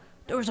was a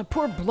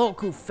poor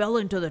bloke who fell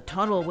into the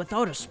tunnel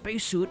without a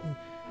spacesuit and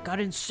got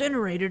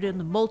incinerated in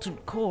the molten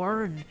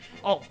core, and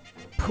Oh,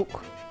 pooh.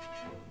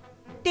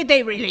 Did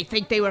they really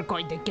think they were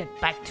going to get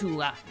back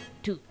to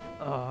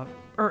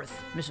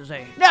Earth, Mrs.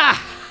 A.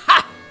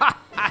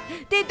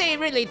 Did they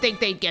really think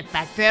they'd get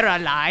back there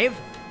alive?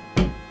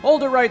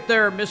 Hold it right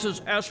there,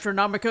 Mrs.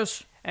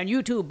 Astronomicus. And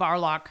you too,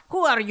 Barlock.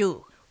 Who are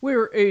you?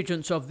 We're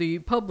agents of the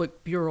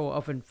Public Bureau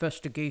of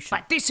Investigation.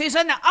 But this is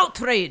an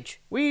outrage.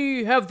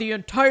 We have the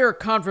entire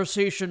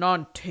conversation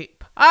on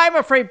tape. I'm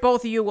afraid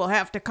both of you will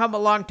have to come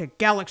along to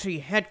Galaxy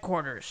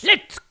headquarters.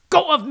 Let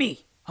go of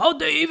me! How'd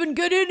they even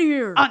get in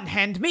here?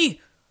 Unhand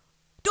me.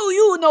 Do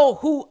you know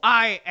who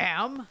I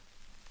am?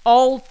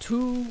 All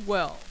too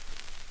well.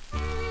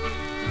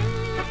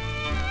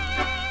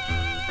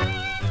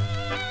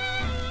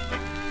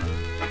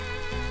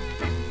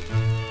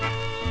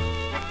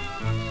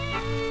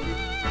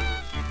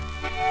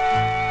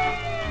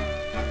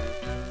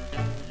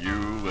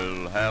 You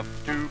will have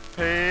to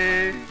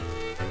pay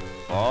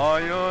for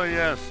your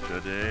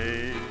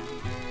yesterday.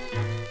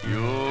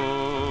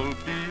 You'll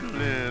be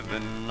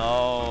living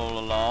all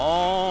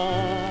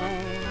alone.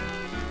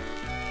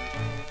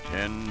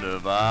 Tender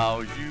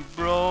vows you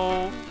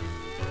broke,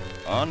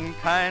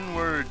 unkind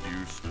words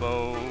you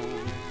spoke.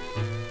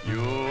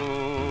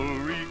 You'll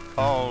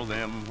recall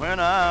them when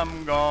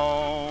I'm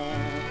gone.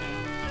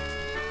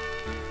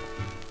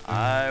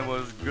 I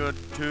was good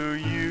to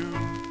you,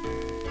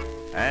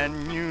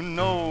 and you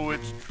know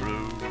it's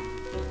true.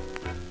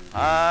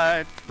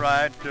 I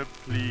tried to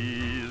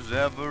please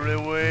every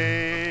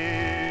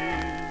way.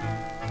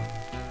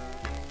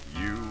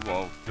 You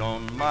walked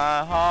on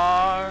my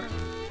heart,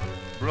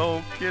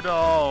 broke it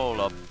all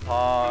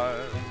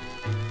apart,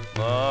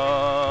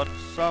 but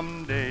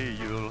someday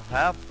you'll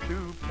have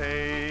to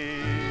pay.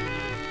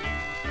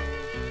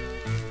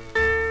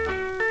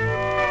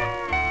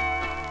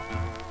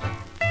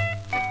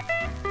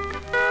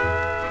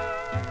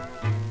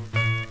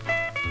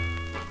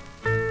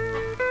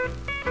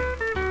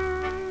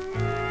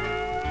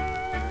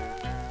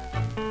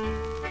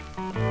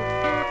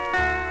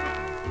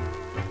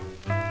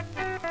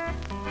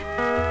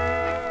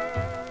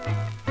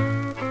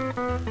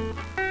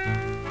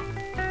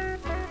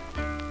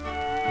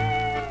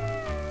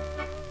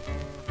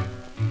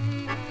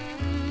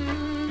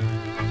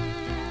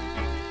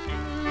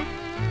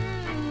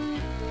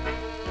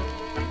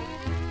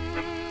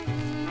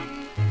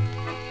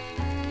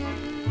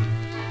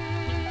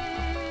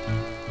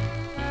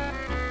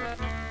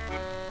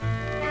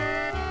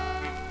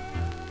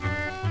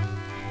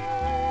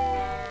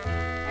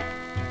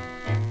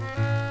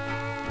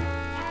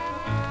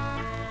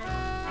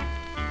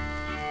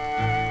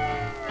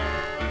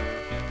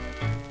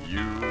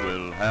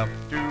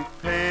 Have to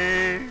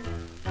pay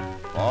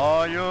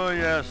for your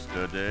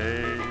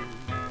yesterday.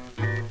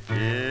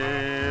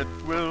 It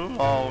will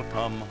all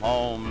come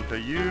home to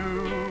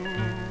you.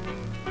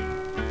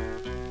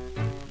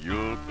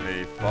 You'll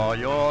pay for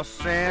your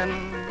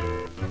sin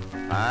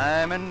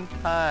time and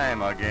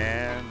time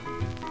again.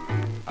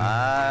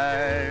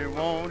 I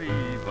won't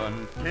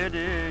even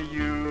pity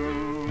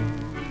you.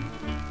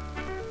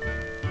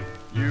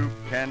 You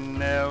can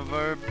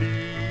never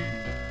be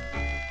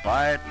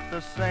quite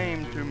the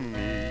same to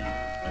me,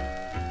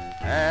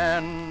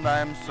 and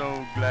I'm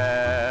so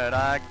glad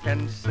I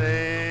can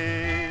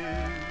say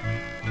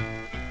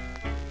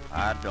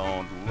I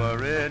don't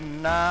worry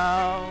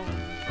now,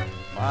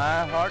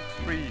 my heart's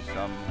free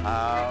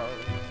somehow,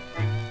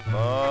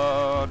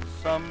 but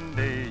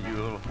someday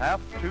you'll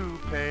have to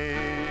pay.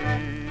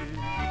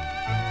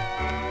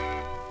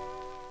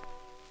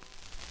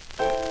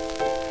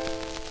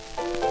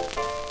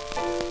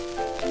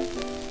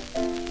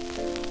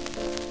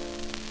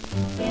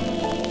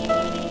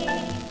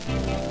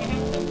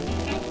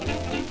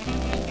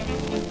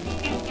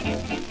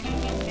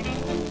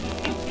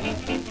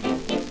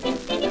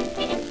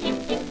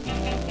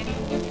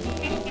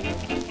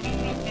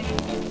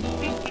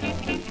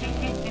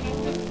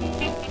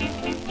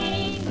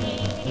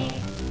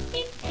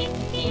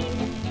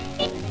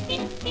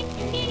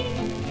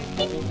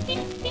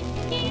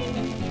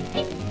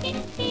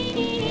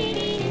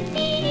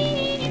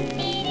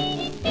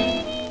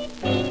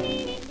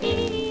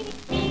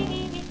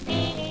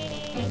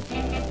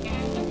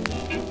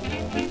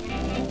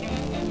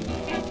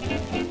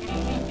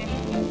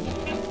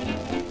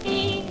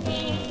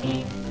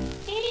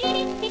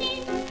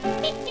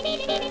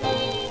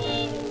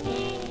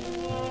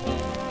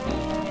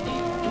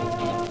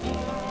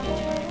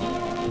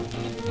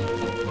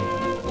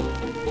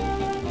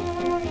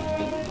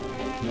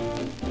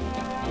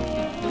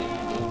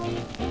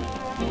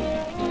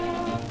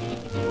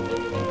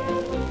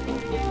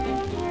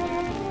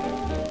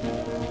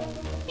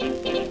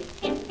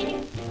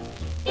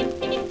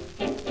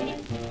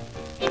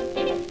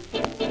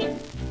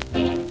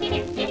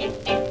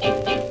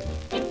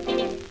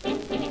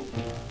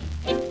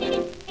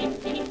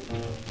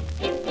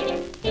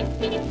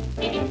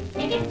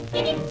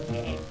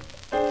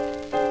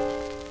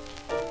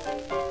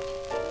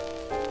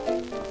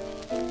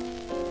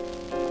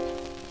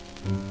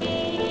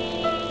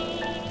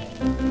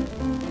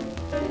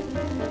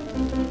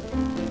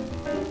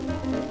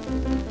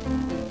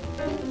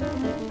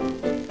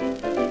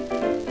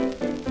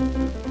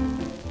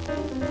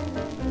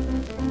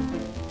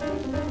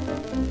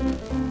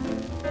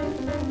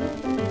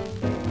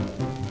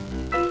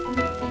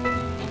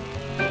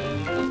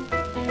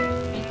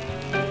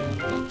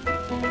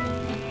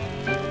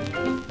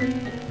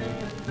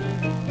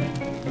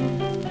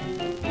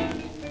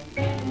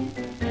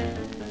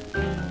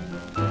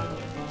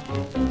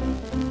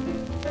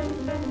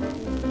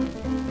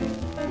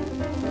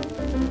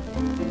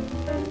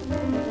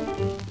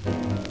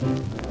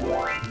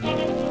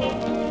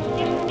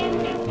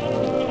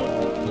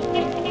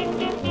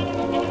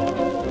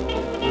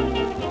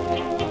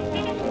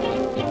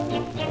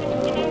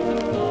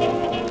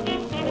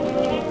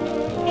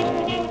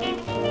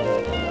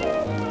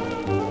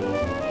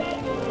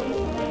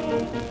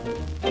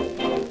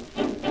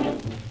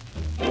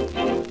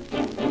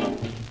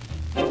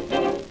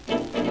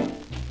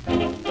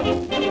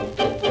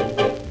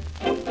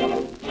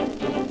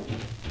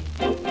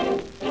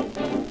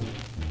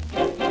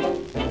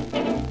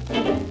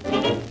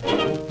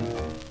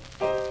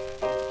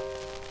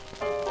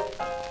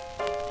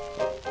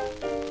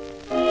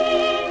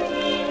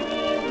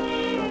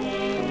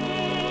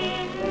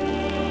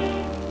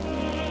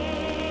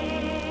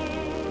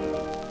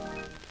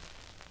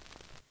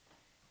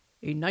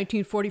 A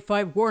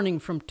 1945 warning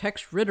from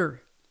Tex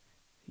Ritter,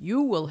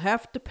 "You will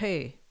have to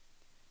pay,"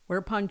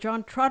 whereupon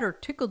John Trotter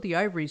tickled the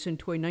ivories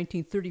into a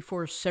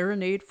 1934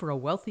 Serenade for a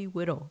Wealthy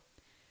Widow,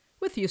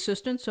 with the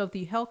assistance of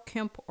the Hal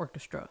Kemp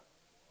Orchestra.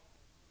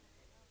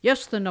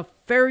 Yes, the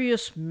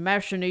nefarious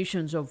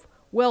machinations of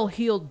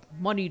well-heeled,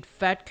 moneyed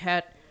fat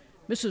cat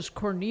Mrs.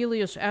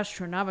 Cornelius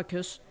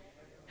Astronomicus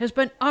has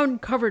been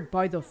uncovered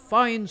by the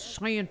fine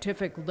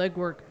scientific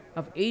legwork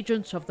of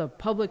agents of the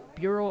Public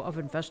Bureau of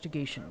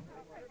Investigation.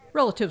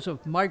 Relatives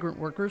of migrant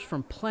workers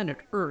from planet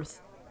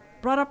Earth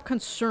brought up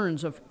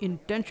concerns of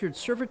indentured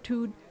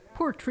servitude,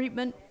 poor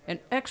treatment,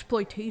 and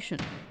exploitation.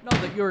 Now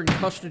that you're in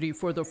custody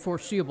for the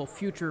foreseeable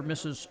future,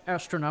 Mrs.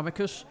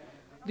 Astronomicus,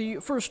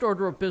 the first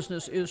order of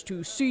business is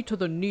to see to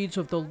the needs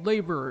of the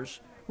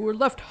laborers who were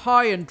left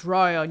high and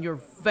dry on your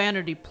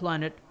vanity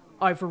planet,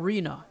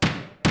 Ivorina.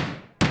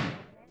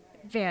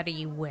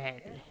 Very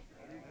well.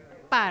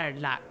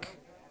 Barlock,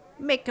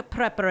 make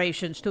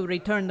preparations to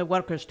return the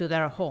workers to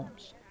their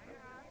homes.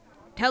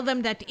 Tell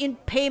them that in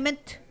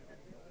payment,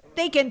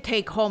 they can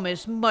take home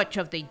as much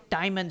of the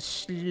diamond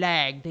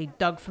slag they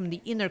dug from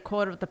the inner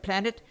core of the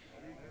planet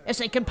as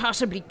they can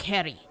possibly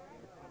carry.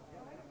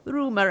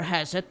 Rumor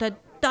has it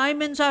that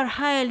diamonds are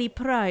highly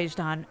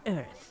prized on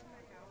Earth.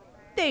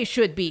 They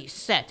should be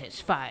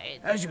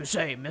satisfied. As you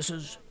say,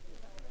 Mrs.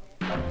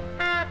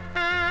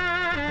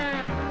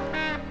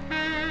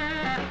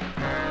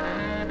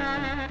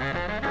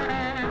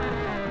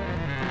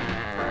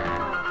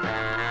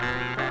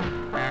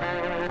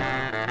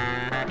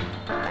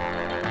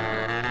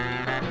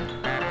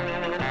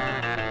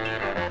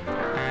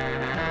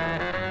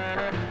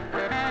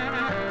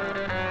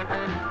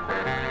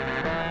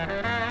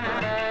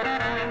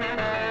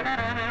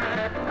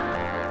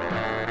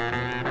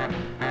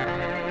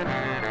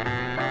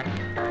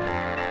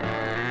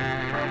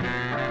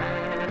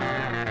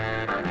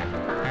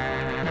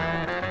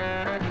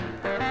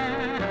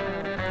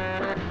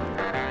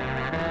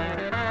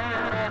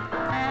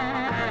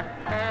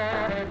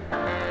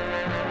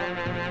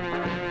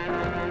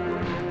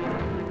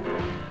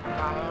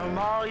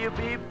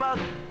 People,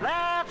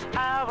 let's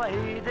have a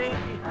heyday.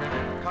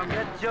 Come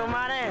get your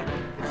money,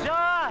 it's your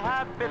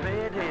happy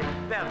payday.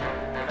 Then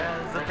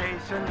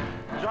hesitation,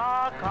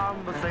 draw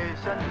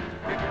conversation.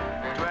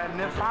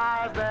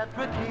 25 that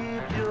will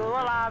keep you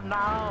alive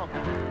now.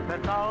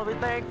 Let's all be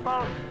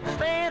thankful,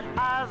 state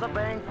has a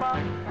bank for.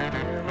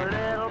 Give a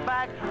little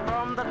back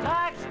from the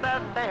tax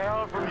that they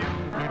held from you.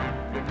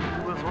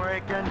 You was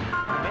working,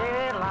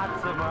 made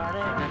lots of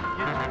money.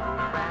 You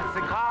drove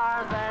fancy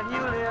cars and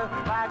you live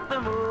like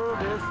the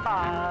movie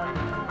stars.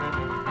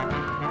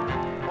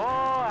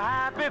 Oh,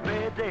 happy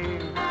birthday.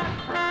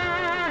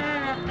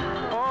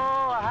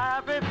 Oh,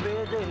 happy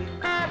birthday.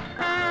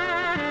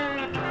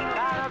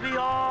 Gotta be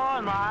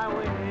on my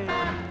way.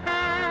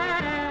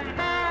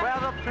 Well,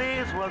 the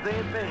please will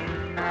they be?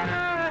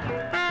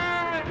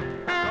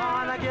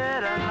 Gonna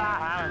get in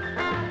line.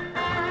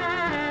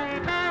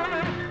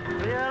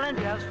 Feeling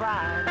just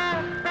fine.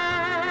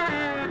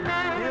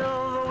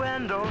 Till the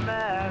window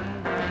man.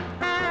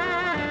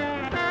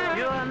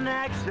 You're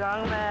next,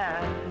 young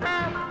man.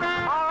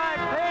 All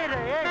right,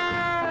 payday.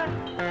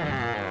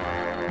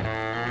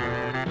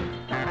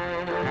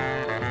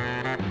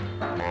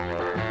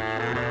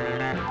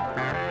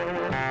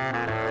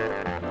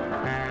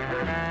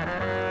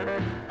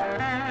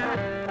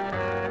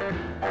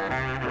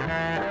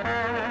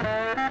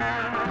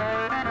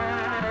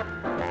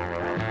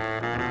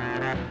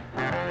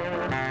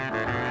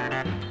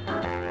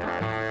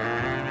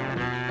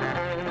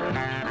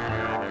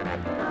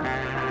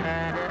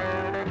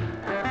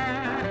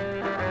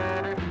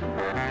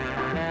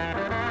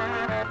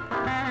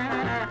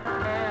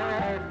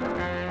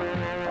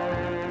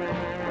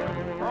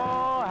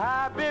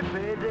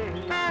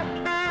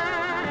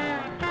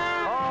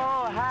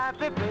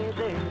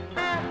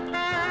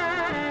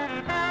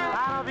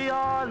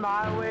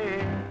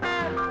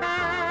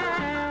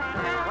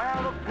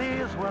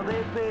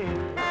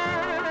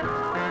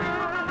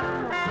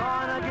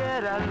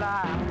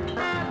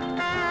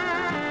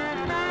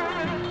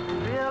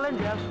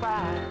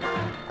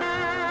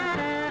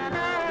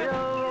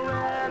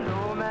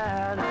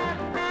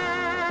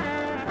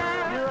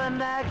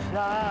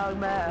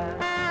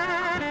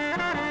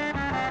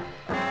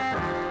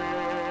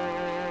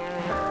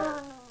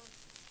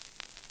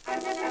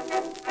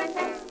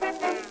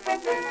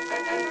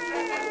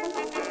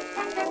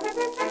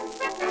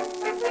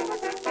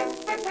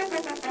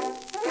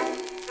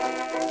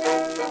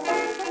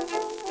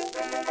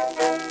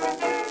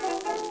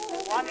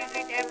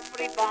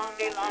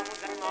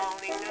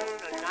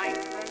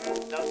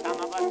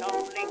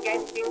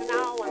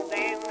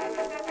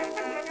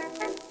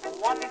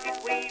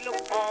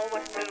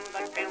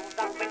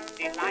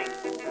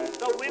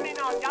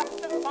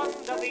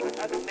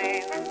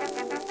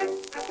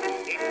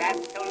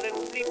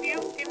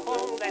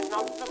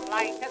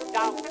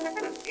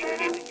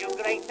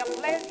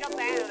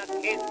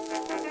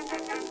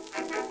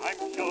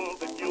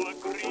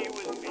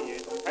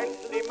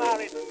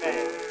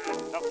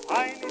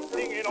 finally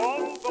singing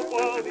all the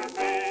world is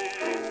there.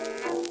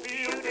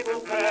 Beautiful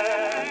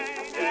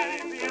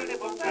day,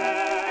 beautiful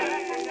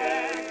day.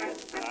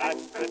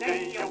 That's the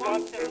day you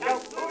want to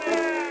shout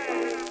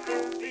hooray.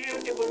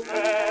 Beautiful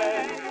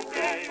day,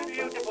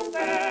 beautiful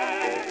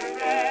day.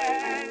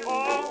 Oh,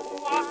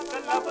 what a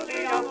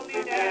lovely,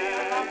 lovely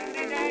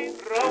day.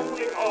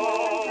 Rolling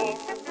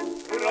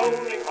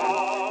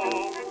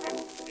home.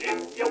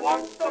 If you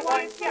want the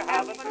wife, you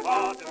haven't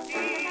far to see.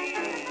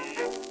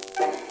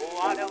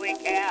 What do we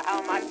care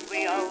how much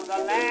we owe the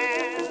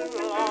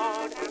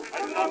landlord,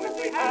 as long as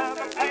we have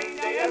a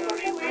payday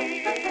every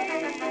week?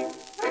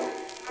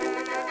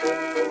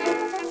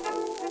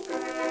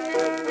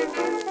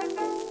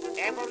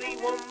 Every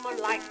woman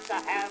likes to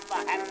have a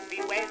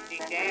happy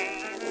wedding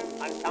day,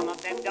 and some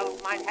of them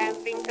don't mind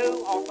having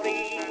 2 or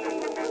 3.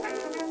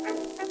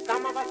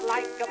 Some of us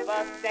like a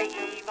birthday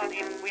even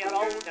if we're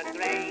old and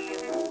grey,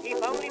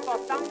 if only for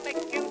some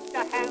excuse to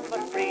have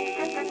a spree.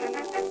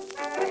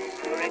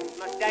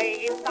 Christmas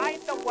Day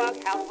inside the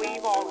workhouse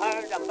we've all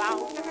heard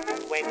about,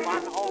 when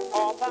one old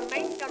pauper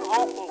makes an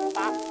awful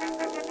fuss.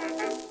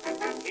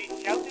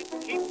 He shouted,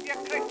 keep your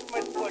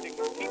Christmas pudding,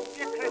 keep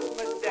your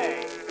Christmas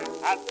Day.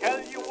 I'll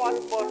tell you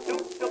what, for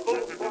suitable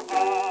for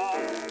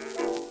us.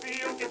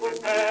 Beautiful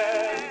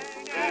day,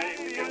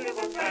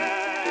 beautiful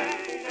day.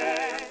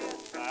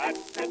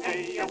 That's the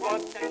day you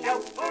want to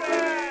shout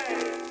hooray.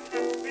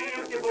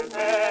 Beautiful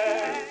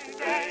day,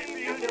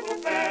 beautiful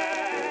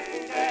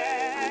day.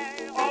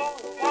 Oh,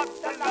 what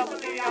a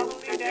lovely,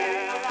 lovely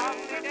day.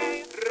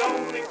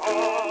 Rolling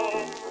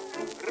home.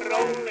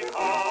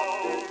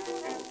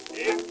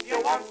 If you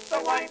want the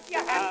wife, you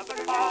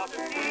haven't far to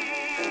see.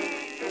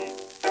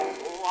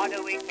 What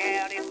do we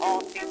care if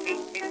Horsey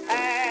keeps his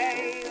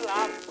tail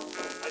up,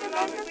 as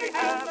long as we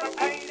have a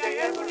payday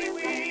every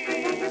week?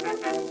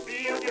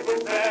 Beautiful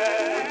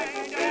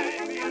day,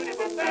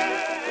 beautiful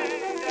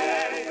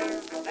day.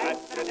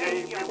 That's the day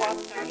you want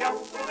to shout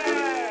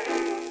hooray.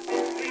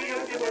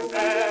 Beautiful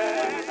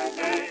day,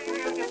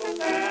 beautiful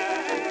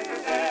day.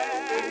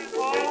 Oh,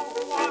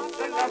 what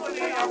a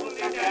lovely,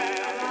 lovely day.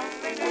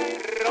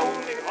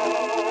 Rolling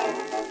home.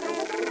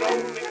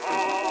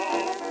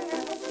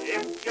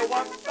 If you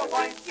want the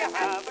wife, you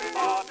haven't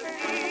far to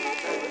see.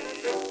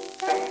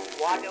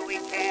 What do we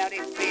care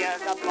if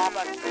beer's a bob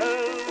and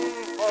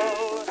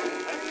spoonful,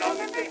 as long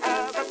as we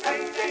have a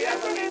payday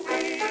every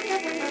week?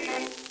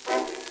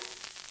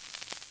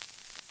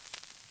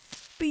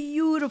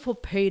 Beautiful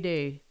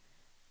Payday.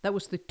 That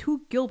was the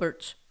Two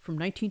Gilberts from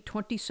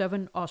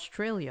 1927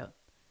 Australia.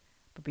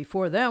 But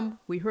before them,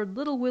 we heard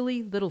Little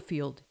Willie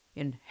Littlefield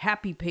in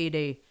Happy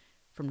Payday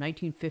from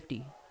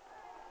 1950.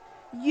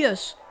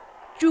 Yes,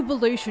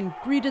 jubilation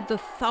greeted the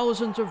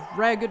thousands of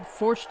ragged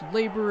forced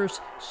laborers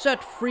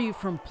set free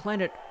from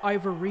planet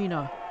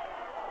Ivorina.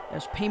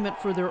 As payment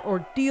for their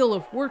ordeal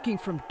of working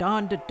from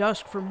dawn to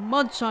dusk for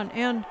months on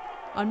end,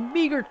 on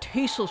meager,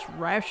 tasteless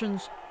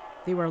rations,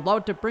 they were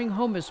allowed to bring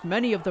home as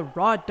many of the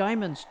raw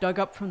diamonds dug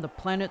up from the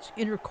planet's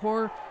inner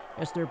core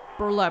as their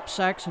burlap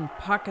sacks and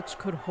pockets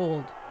could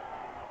hold.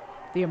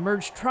 They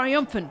emerged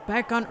triumphant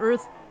back on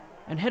Earth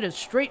and headed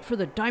straight for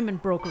the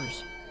diamond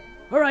brokers.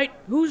 All right,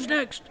 who's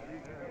next?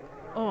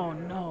 Oh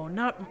no,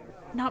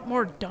 not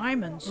more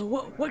diamonds.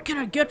 What can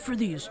I get for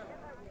these?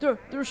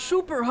 They're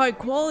super high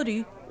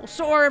quality. Well,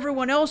 so are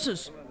everyone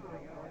else's.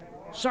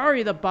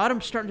 Sorry, the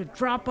bottom's starting to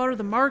drop out of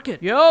the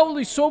market. Yeah,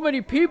 only so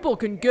many people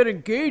can get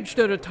engaged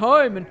at a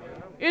time, and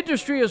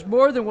industry is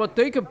more than what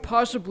they could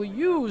possibly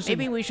use.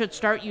 Maybe we should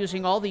start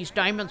using all these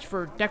diamonds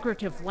for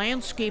decorative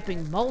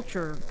landscaping mulch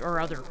or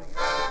other.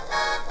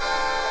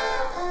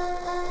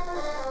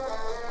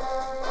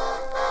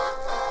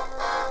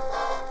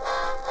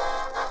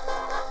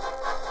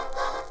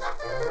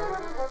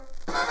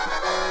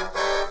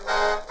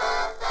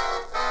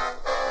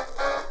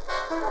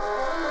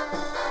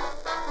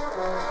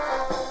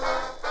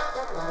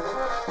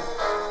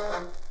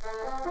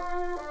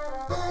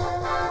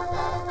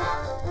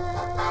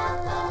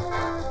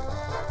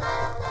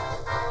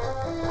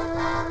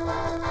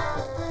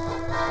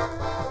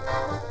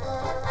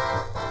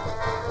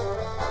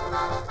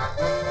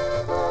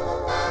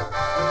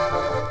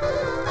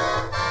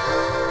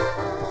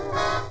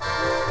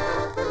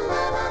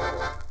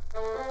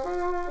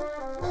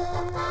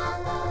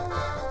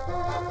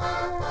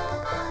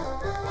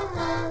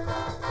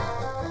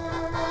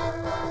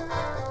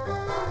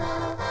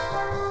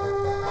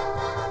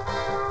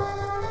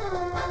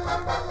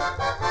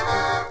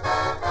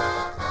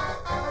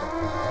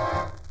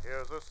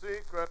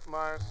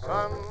 My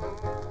son,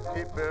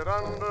 keep it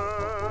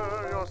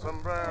under your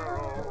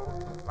sombrero.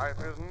 Life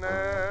is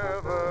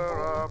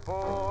never a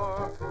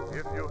bore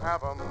if you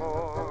have a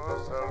more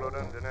salud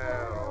and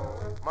dinero.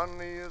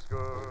 Money is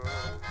good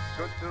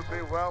to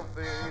be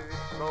wealthy,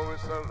 so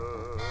is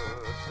salud,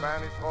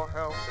 Spanish for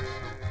healthy.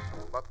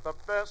 But the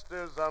best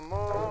is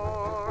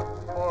amor,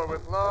 for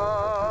with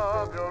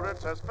love you're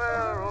rich as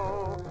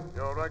Pharaoh.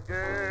 You're a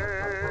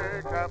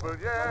gay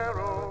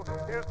caballero.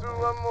 Here's to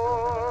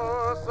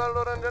amor,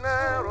 salud and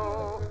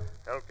dinero.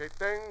 El que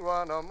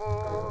tengo en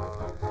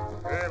amor.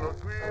 che lo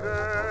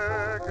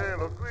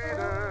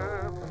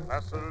guide,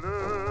 la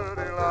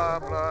salute e la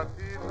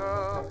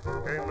platita,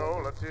 che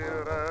non la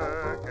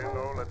tira,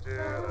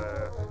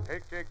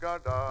 e che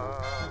guarda,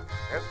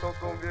 eso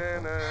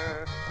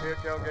conviene,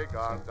 que el que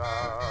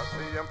guarda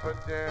siempre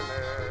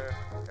tiene,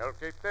 el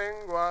que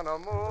tenga en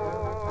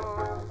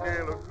amor,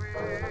 que lo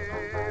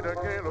cuide,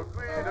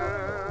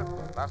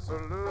 la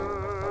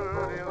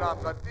salute e la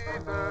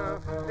platita,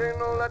 que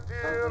non la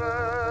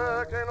tira,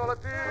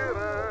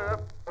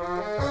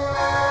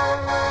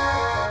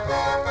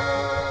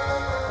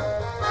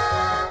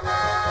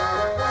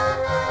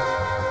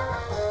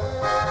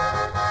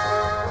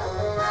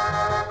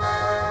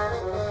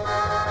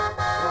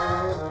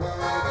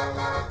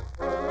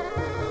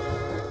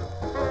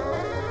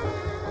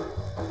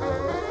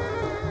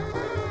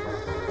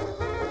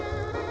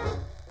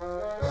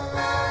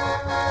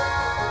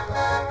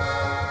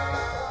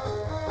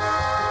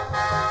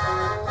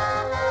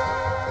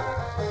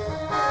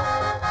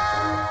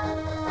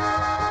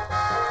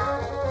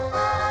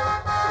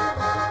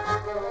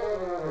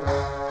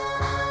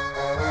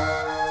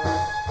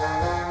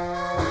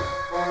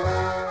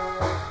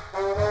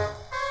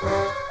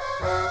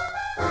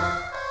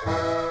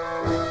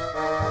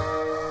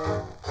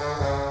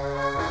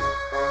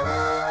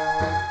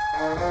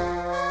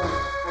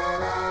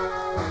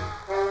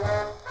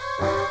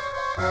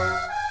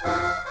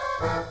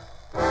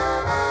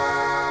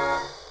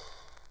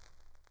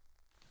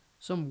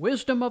 Some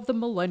wisdom of the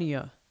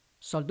millennia.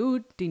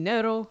 Salud,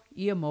 dinero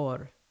y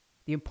amor.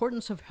 The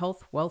importance of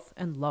health, wealth,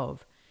 and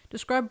love.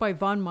 Described by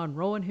Vaughn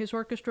Monroe and his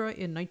orchestra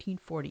in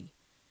 1940.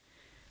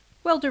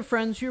 Well, dear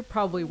friends, you're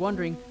probably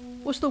wondering,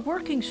 was the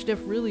working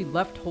stiff really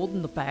left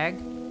holding the bag?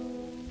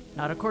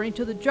 Not according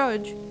to the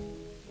judge.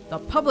 The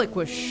public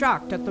was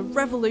shocked at the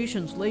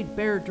revelations laid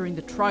bare during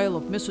the trial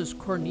of Mrs.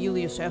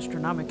 Cornelius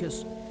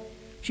Astronomicus.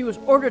 She was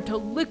ordered to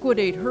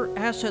liquidate her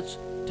assets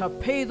to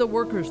pay the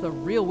workers the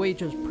real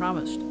wages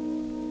promised.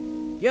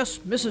 Yes,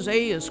 Mrs.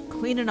 A is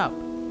cleaning up,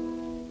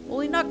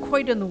 only not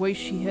quite in the way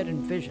she had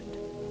envisioned.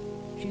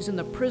 She's in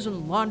the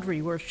prison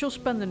laundry where she'll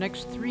spend the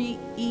next 3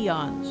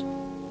 eons.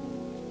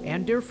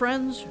 And, dear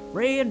friends,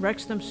 Ray and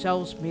Rex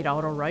themselves made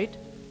out all right.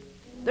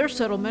 Their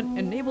settlement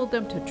enabled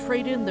them to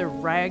trade in their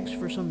rags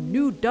for some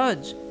new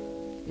duds.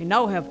 They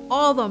now have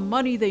all the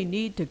money they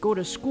need to go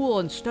to school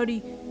and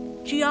study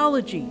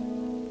geology.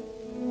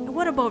 And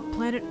what about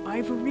planet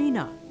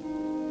Ivorina?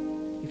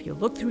 If you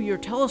look through your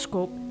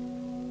telescope,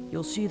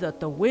 you'll see that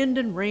the wind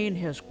and rain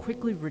has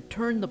quickly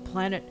returned the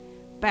planet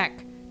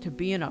back to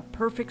being a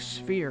perfect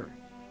sphere.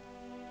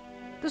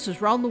 This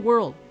is Round the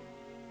World.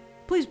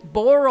 Please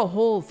bore a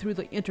hole through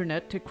the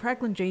internet to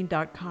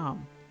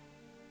cracklinjane.com.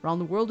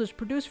 Round the World is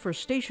produced for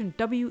station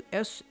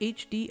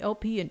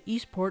WSHDLP in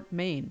Eastport,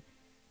 Maine,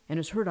 and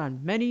is heard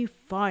on many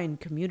fine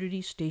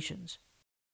community stations.